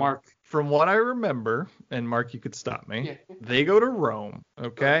now Mark. From what I remember, and Mark, you could stop me, they go to Rome,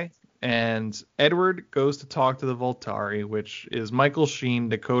 okay? And Edward goes to talk to the Voltari, which is Michael Sheen,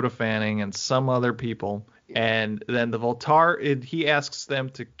 Dakota Fanning, and some other people. And then the Voltari, he asks them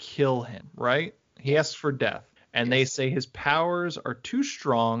to kill him, right? He asks for death. And they say his powers are too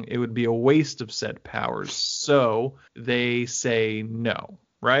strong. It would be a waste of said powers. So they say no,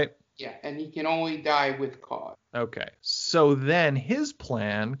 right? Yeah, and he can only die with cause. Okay. So then his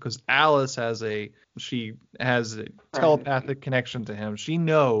plan, because Alice has a telepathic connection to him. She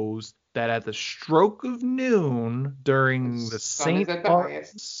knows that at the stroke of noon during the St.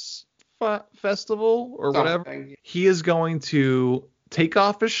 Martin's festival or whatever, he is going to take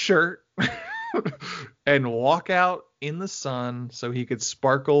off his shirt and walk out in the sun so he could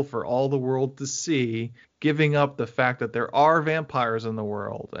sparkle for all the world to see, giving up the fact that there are vampires in the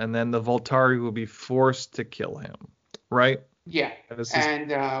world, and then the Voltari will be forced to kill him, right? Yeah,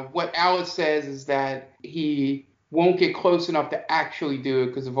 and what Alice says is that he won't get close enough to actually do it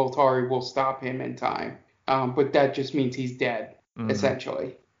because the Voltari will stop him in time, but that just means he's dead,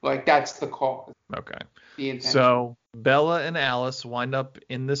 essentially. Like, that's the cause. Okay. The intention. So Bella and Alice wind up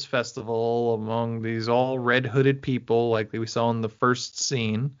in this festival among these all red-hooded people like we saw in the first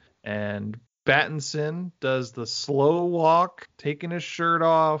scene. And Pattinson does the slow walk, taking his shirt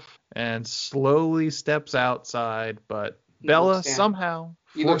off, and slowly steps outside. But Bella somehow...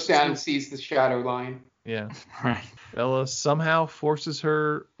 He looks down and sees the shadow line. Yeah. Right. Bella somehow forces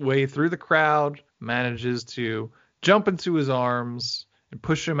her way through the crowd, manages to jump into his arms and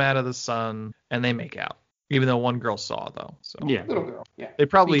push him out of the sun, and they make out. Even though one girl saw, though. So yeah, little girl. Yeah. They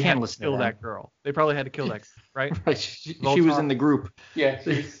probably had to kill that girl. They probably had to kill that girl, right? Right. She was in the group. Yeah.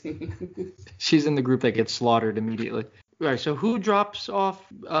 She's in the group that gets slaughtered immediately. All right. So who drops off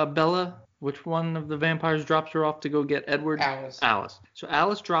Bella? Which one of the vampires drops her off to go get Edward? Alice. So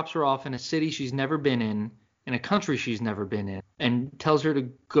Alice drops her off in a city she's never been in a country she's never been in, and tells her to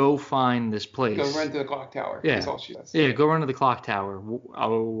go find this place. Go run to the clock tower. Yeah. That's all she does. Yeah, go run to the clock tower.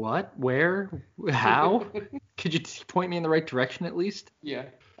 What? Where? How? Could you point me in the right direction at least? Yeah.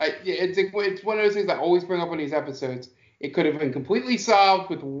 It's one of those things I always bring up on these episodes. It could have been completely solved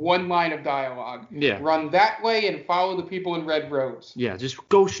with one line of dialogue. Yeah. Run that way and follow the people in red robes. Yeah, just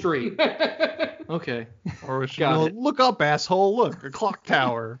go straight. Okay. Or look up, asshole. Look, a clock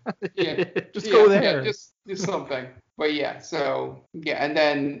tower. Yeah. Just go there. Yeah, just something. But yeah, so yeah, and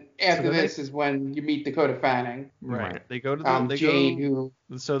then after this is when you meet Dakota Fanning. Right. They go to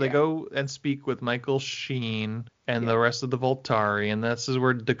the they go and speak with Michael Sheen and the rest of the Voltari, and this is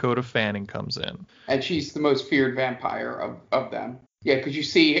where Dakota Fanning comes in. And she's the most feared vampire of them. Yeah, because you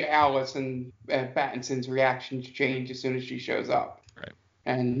see Alice and Pattinson's reactions change as soon as she shows up. Right.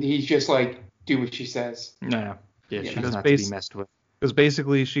 And he's just like, do what she says. No. Yeah, she's not to be messed with. Because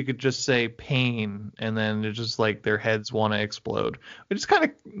basically she could just say pain, and then it's just like their heads want to explode. Which is kind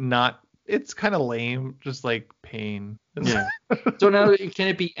of it's kind of lame, just like pain. Yeah. So now, can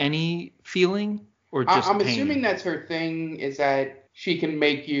it be any feeling or just I'm pain? assuming that's her thing, is that she can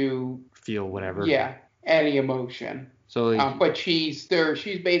make you feel whatever. Yeah, any emotion. So, but she's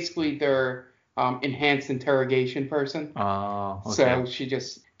basically their enhanced interrogation person. Oh, okay. So she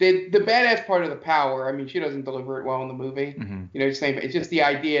just the badass part of the power, I mean, she doesn't deliver it well in the movie. Mm-hmm. You know, it's just the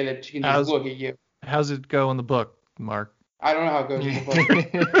idea that she can just look at you. How's it go in the book, Mark? I don't know how it goes in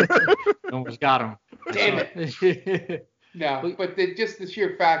the book. Almost got him. Damn it. No, but just the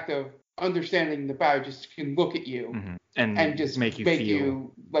sheer fact of understanding the power, just can look at you and just make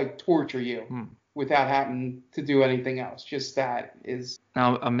you like torture you without having to do anything else. Just that is.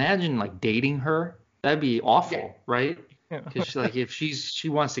 Now imagine like dating her. That'd be awful, right? Because like if she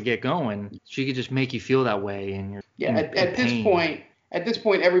wants to get going, she could just make you feel that way, and you're at this point,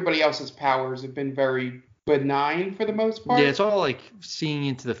 everybody else's powers have been very benign for the most part. Yeah, it's all like seeing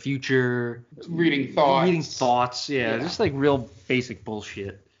into the future, reading thoughts. Yeah, just like real basic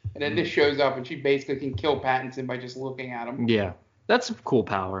bullshit. And then this shows up, and she basically can kill Pattinson by just looking at him. Yeah, that's a cool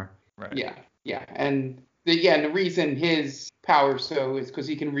power. Right. Yeah, and the reason his power is because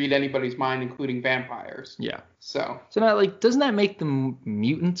he can read anybody's mind, including vampires. Yeah. So now, like, doesn't that make them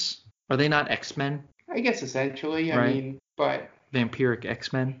mutants? Are they not X-Men? I guess essentially. Right. I mean, but vampiric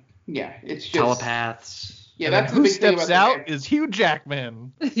X-Men. Yeah, it's just telepaths. Yeah, and that's the who big thing steps about out is Hugh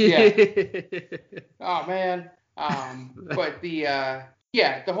Jackman. Yeah. Oh man. But the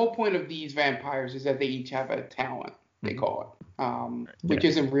whole point of these vampires is that they each have a talent. They call it, which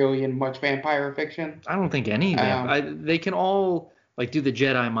isn't really in much vampire fiction. I don't think any they can all like do the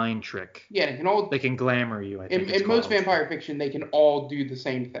Jedi mind trick. Yeah, they can glamour you. I think in most vampire fiction, they can all do the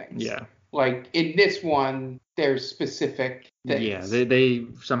same things. Yeah. Like in this one, there's specific things. Yeah, they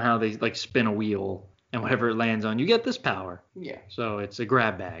somehow like spin a wheel, and whatever it lands on, you get this power. Yeah. So it's a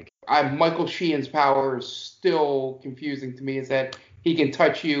grab bag. Michael Sheen's power is still confusing to me. Is that he can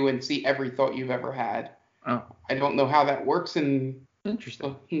touch you and see every thought you've ever had. Oh. I don't know how that works, and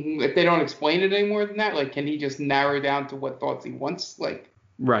interesting. If they don't explain it any more than that, like, can he just narrow down to what thoughts he wants? Like,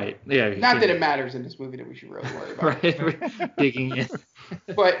 right. Yeah. Not that it matters in this movie that we should really worry about. Right. Digging in.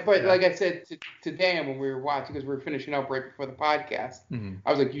 But like I said to Dan when we were watching, because we were finishing up right before the podcast, I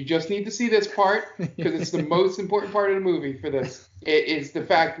was like, you just need to see this part because it's the most important part of the movie for this. It is the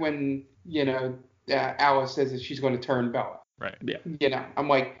fact when Alice says that she's going to turn Bella. Right. Yeah. I'm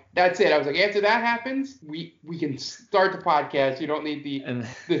like, that's it. I was like, after that happens, we can start the podcast. You don't need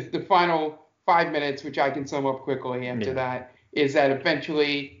the final 5 minutes, which I can sum up quickly after that, is that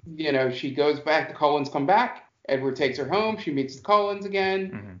eventually, she goes back, the Cullens come back, Edward takes her home, she meets the Cullens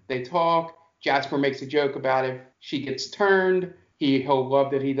again, they talk, Jasper makes a joke about if she gets turned, he'll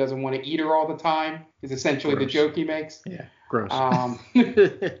love that he doesn't want to eat her all the time, is essentially the joke he makes. Yeah. Gross.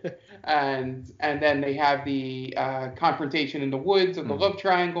 And then they have the confrontation in the woods of the love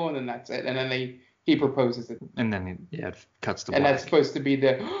triangle, and then that's it. And then he proposes it. And then it cuts to black. And that's supposed to be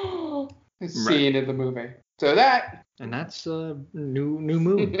the scene of the movie. So that. And that's New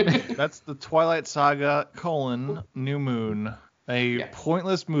Moon. That's the Twilight Saga: New Moon. A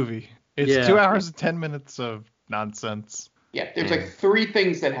pointless movie. It's 2 hours and 10 minutes of nonsense. Yeah, there's like 3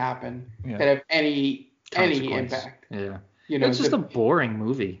 things that happen that have any impact. Yeah. It's just a boring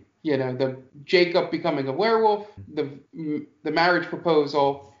movie. The Jacob becoming a werewolf, the marriage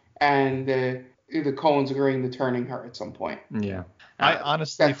proposal, and the Cullens agreeing to turning her at some point. Yeah. I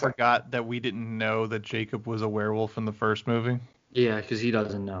honestly forgot that we didn't know that Jacob was a werewolf in the first movie. Yeah, because he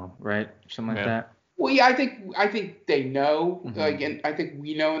doesn't know, right? Something like that. Well, yeah, I think they know. And I think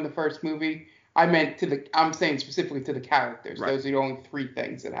we know in the first movie. I'm saying specifically to the characters. Right. Those are the only 3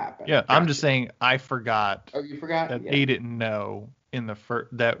 things that happen. Yeah, I'm just saying I forgot. Oh, you forgot? That they didn't know in the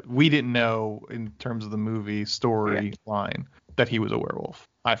that we didn't know in terms of the movie storyline that he was a werewolf.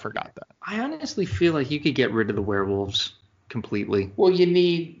 I forgot that. I honestly feel like you could get rid of the werewolves completely. Well,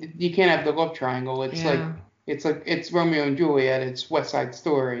 you can't have the love triangle. It's Romeo and Juliet. It's West Side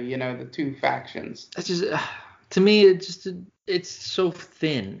Story. The 2 factions. It's just to me, it's so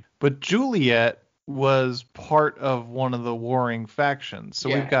thin. But Juliet was part of one of the warring factions. So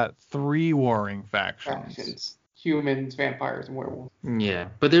we've got 3 warring factions. Humans, vampires, and werewolves. Yeah,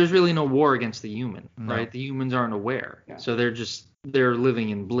 but there's really no war against the human, right? The humans aren't aware. No. So they're living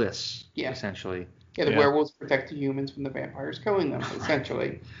in bliss, essentially. Yeah, the werewolves protect the humans from the vampires killing them,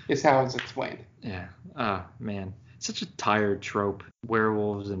 essentially, is how it's explained. Yeah. Man. Such a tired trope.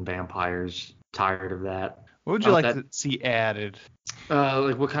 Werewolves and vampires. Tired of that. What would you like to see added?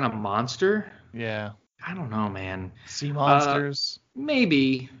 Like what kind of monster? Yeah. I don't know, man. Sea monsters?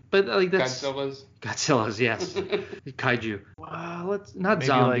 Maybe, but like that's Godzilla's, yes. Kaiju. Not maybe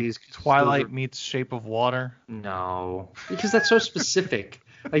zombies. Like Twilight meets Shape of Water? No, because that's so specific.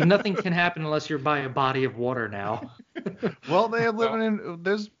 Like nothing can happen unless you're by a body of water now. Well, they are living in.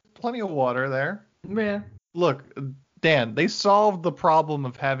 There's plenty of water there. Yeah. Look, Dan, they solved the problem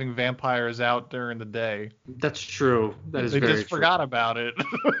of having vampires out during the day. That's true. That is they very just true. forgot about it.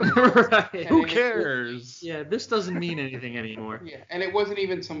 Right. Who cares? Yeah, this doesn't mean anything anymore. Yeah, and it wasn't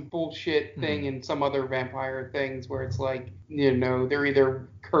even some bullshit thing in some other vampire things where it's like, you know, they're either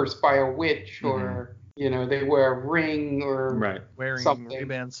cursed by a witch or, you know, they wear a ring or wearing something.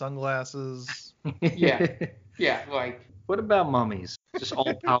 Ray-Ban sunglasses. Yeah, like. What about mummies? Just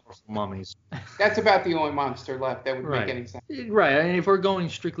all powerful mummies. That's about the only monster left that would make any sense. Right. I mean, if we're going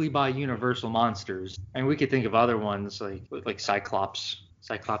strictly by universal monsters, and we could think of other ones like Cyclops.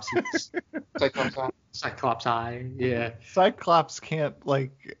 Cyclops Eye. Yeah. Cyclops can't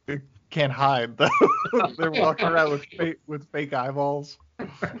hide though. They're walking around with fake eyeballs.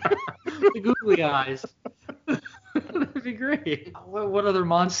 The googly eyes. That'd be great. What other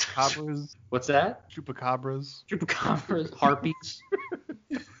monsters? Chupacabras. What's that? Chupacabras. Harpies.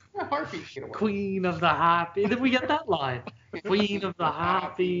 Harpies. Queen of the Harpies. Did we get that line? Queen of the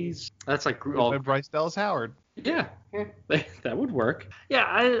Harpies. That's like all Bryce Dallas Howard. Yeah. That would work. Yeah,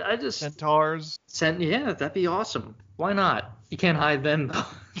 I just centaurs. Yeah, that'd be awesome. Why not? You can't hide them though.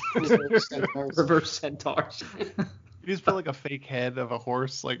 Reverse centaurs. You just put like a fake head of a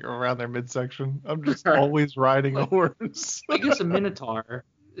horse like around their midsection. I'm just always riding a horse. I guess a minotaur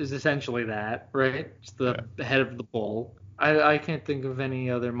is essentially that, right? It's the head of the bull. I can't think of any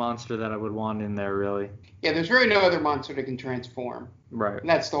other monster that I would want in there, really. Yeah, there's really no other monster that can transform. Right. And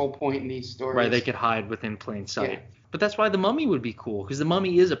that's the whole point in these stories. Right, they could hide within plain sight. Yeah. But that's why the mummy would be cool, because the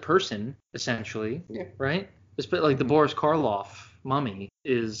mummy is a person, essentially. Yeah. Right? It's like the Boris Karloff mummy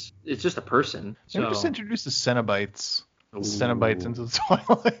it's just a person. So just introduce the Cenobites. The Cenobites into the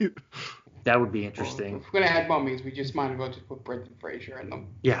Twilight. That would be interesting. If we're gonna add mummies, we just might as well just put Brendan Fraser in them.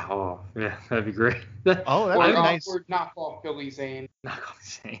 Yeah, that'd be great. That'd be nice. Or knock off Billy Zane.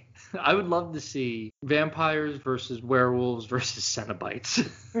 I would love to see vampires versus werewolves versus Cenobites.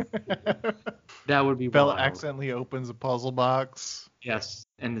 That would be Bella wild. accidentally opens a puzzle box. Yes,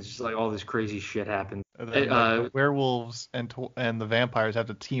 and it's just like all this crazy shit happens. The werewolves and the vampires have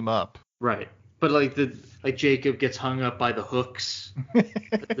to team up. Right. But like Jacob gets hung up by the hooks, the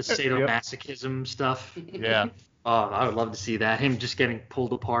sadomasochism stuff. Yeah. Oh, I would love to see that. Him just getting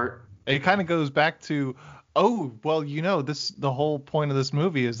pulled apart. It kind of goes back to, the whole point of this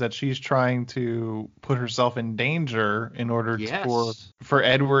movie is that she's trying to put herself in danger in order for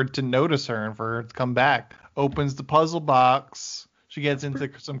Edward to notice her and for her to come back. Opens the puzzle box. She gets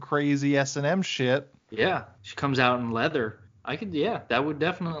into some crazy S&M shit. Yeah. She comes out in leather. That would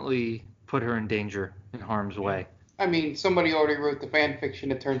definitely put her in danger, in harm's way. I mean, somebody already wrote the fan fiction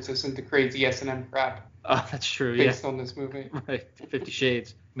that turns this into crazy S&M crap. Oh, that's true, based on this movie. Right, 50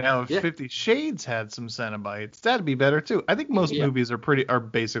 Shades. Now, if 50 Shades had some Cenobites, that'd be better too. I think most movies are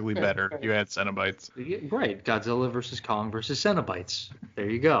basically better if you had Cenobites. Right, Godzilla versus Kong versus Cenobites. There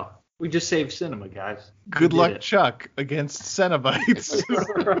you go. We just saved cinema, guys. Good luck, Chuck, against Cenobites.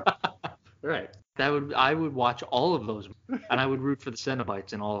 Right. I would watch all of those, and I would root for the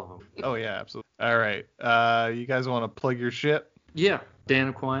Cenobites in all of them. Oh yeah, absolutely. All right, you guys want to plug your shit? Yeah,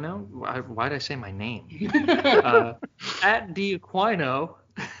 Dan Aquino. Why did I say my name? At D Aquino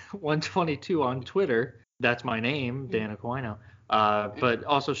 122 on Twitter. That's my name, Dan Aquino. But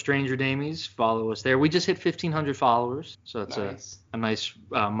also Stranger Damies, follow us there. We just hit 1,500 followers, so that's a nice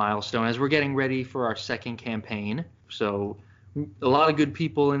milestone as we're getting ready for our second campaign. So a lot of good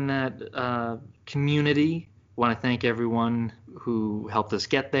people in that community. Want to thank everyone who helped us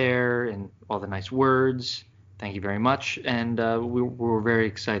get there and all the nice words. Thank you very much. And we're very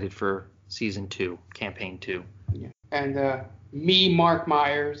excited for season 2, campaign 2. Yeah. And me, Mark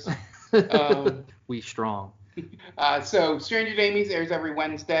Myers. We strong. So Stranger Damies airs every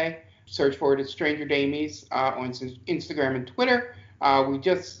Wednesday. Search for it as Stranger Damies on Instagram and Twitter.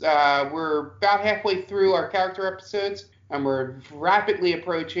 We're about halfway through our character episodes, and we're rapidly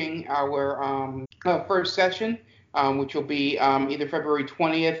approaching our first session, which will be either February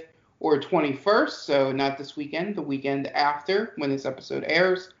 20th or 21st. So not this weekend, the weekend after when this episode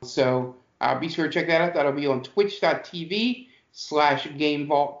airs. So be sure to check that out. That'll be on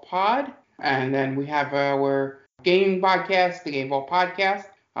twitch.tv/GameVaultPod. And then we have our gaming podcast, the Game Vault Podcast,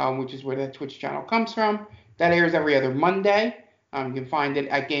 which is where the Twitch channel comes from. That airs every other Monday. You can find it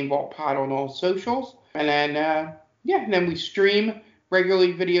at Game Vault Pod on all socials. And then, and then we stream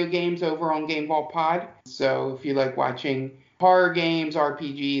regularly video games over on Game Vault Pod. So if you like watching horror games,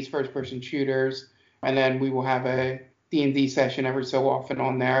 RPGs, first-person shooters, and then we will have a D&D session every so often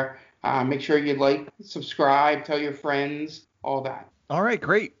on there. Make sure you like, subscribe, tell your friends, all that. All right,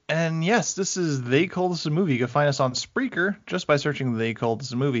 great. And yes, this is They Call This a Movie. You can find us on Spreaker just by searching They Call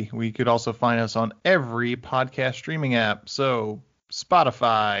This a Movie. We could also find us on every podcast streaming app. So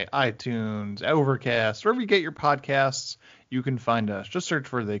Spotify, iTunes, Overcast, wherever you get your podcasts, you can find us. Just search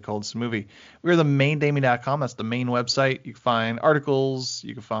for They Call This a Movie. We're the maindamie.com. That's the main website. You can find articles.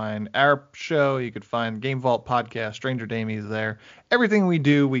 You can find our show. You can find Game Vault podcast. Stranger Damie is there. Everything we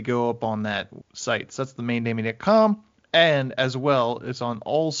do, we go up on that site. So that's the maindamie.com. And as well, it's on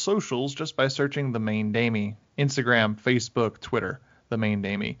all socials just by searching The Main Damie. Instagram, Facebook, Twitter, The Main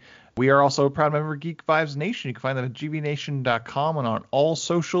Damie. We are also a proud member of Geek Vibes Nation. You can find that at gbnation.com and on all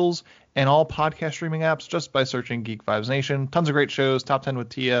socials and all podcast streaming apps just by searching Geek Vibes Nation. Tons of great shows, Top 10 with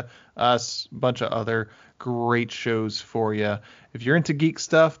Tia, us, a bunch of other great shows for you. If you're into geek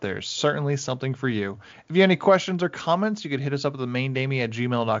stuff, there's certainly something for you. If you have any questions or comments, you can hit us up at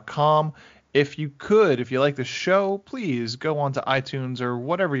themaindamie@gmail.com. If you like the show, please go on to iTunes or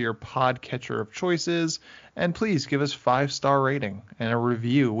whatever your podcatcher of choice is, and please give us 5-star rating, and a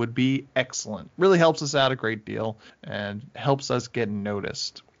review would be excellent. Really helps us out a great deal and helps us get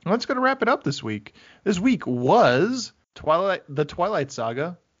noticed. And that's going to wrap it up this week. This week was The Twilight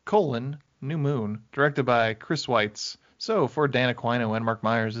Saga, New Moon, directed by Chris Weitz. So for Dan Aquino and Mark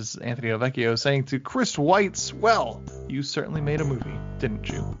Myers, this is Anthony Ovecchio saying to Chris Weitz, well, you certainly made a movie, didn't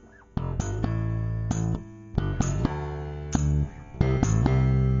you?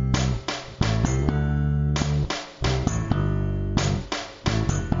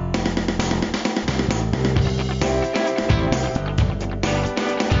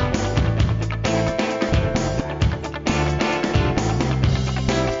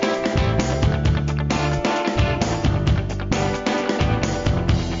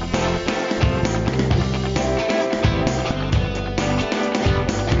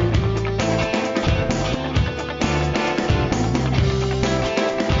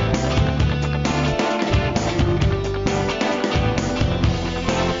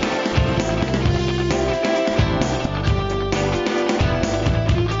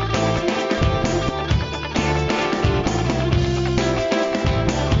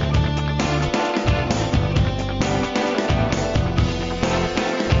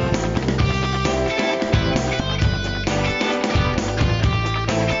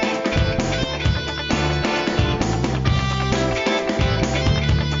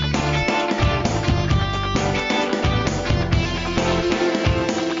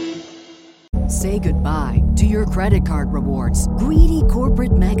 Say goodbye to your credit card rewards. Greedy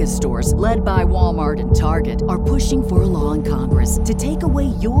corporate mega stores, led by Walmart and Target, are pushing for a law in Congress to take away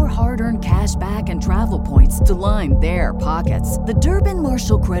your hard-earned cash back and travel points to line their pockets. The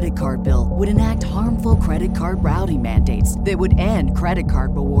Durbin-Marshall credit card bill would enact harmful credit card routing mandates that would end credit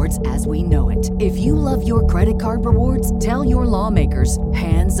card rewards as we know it. If you love your credit card rewards, tell your lawmakers,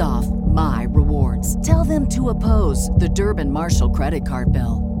 hands off my rewards. Tell them to oppose the Durbin-Marshall credit card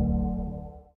bill.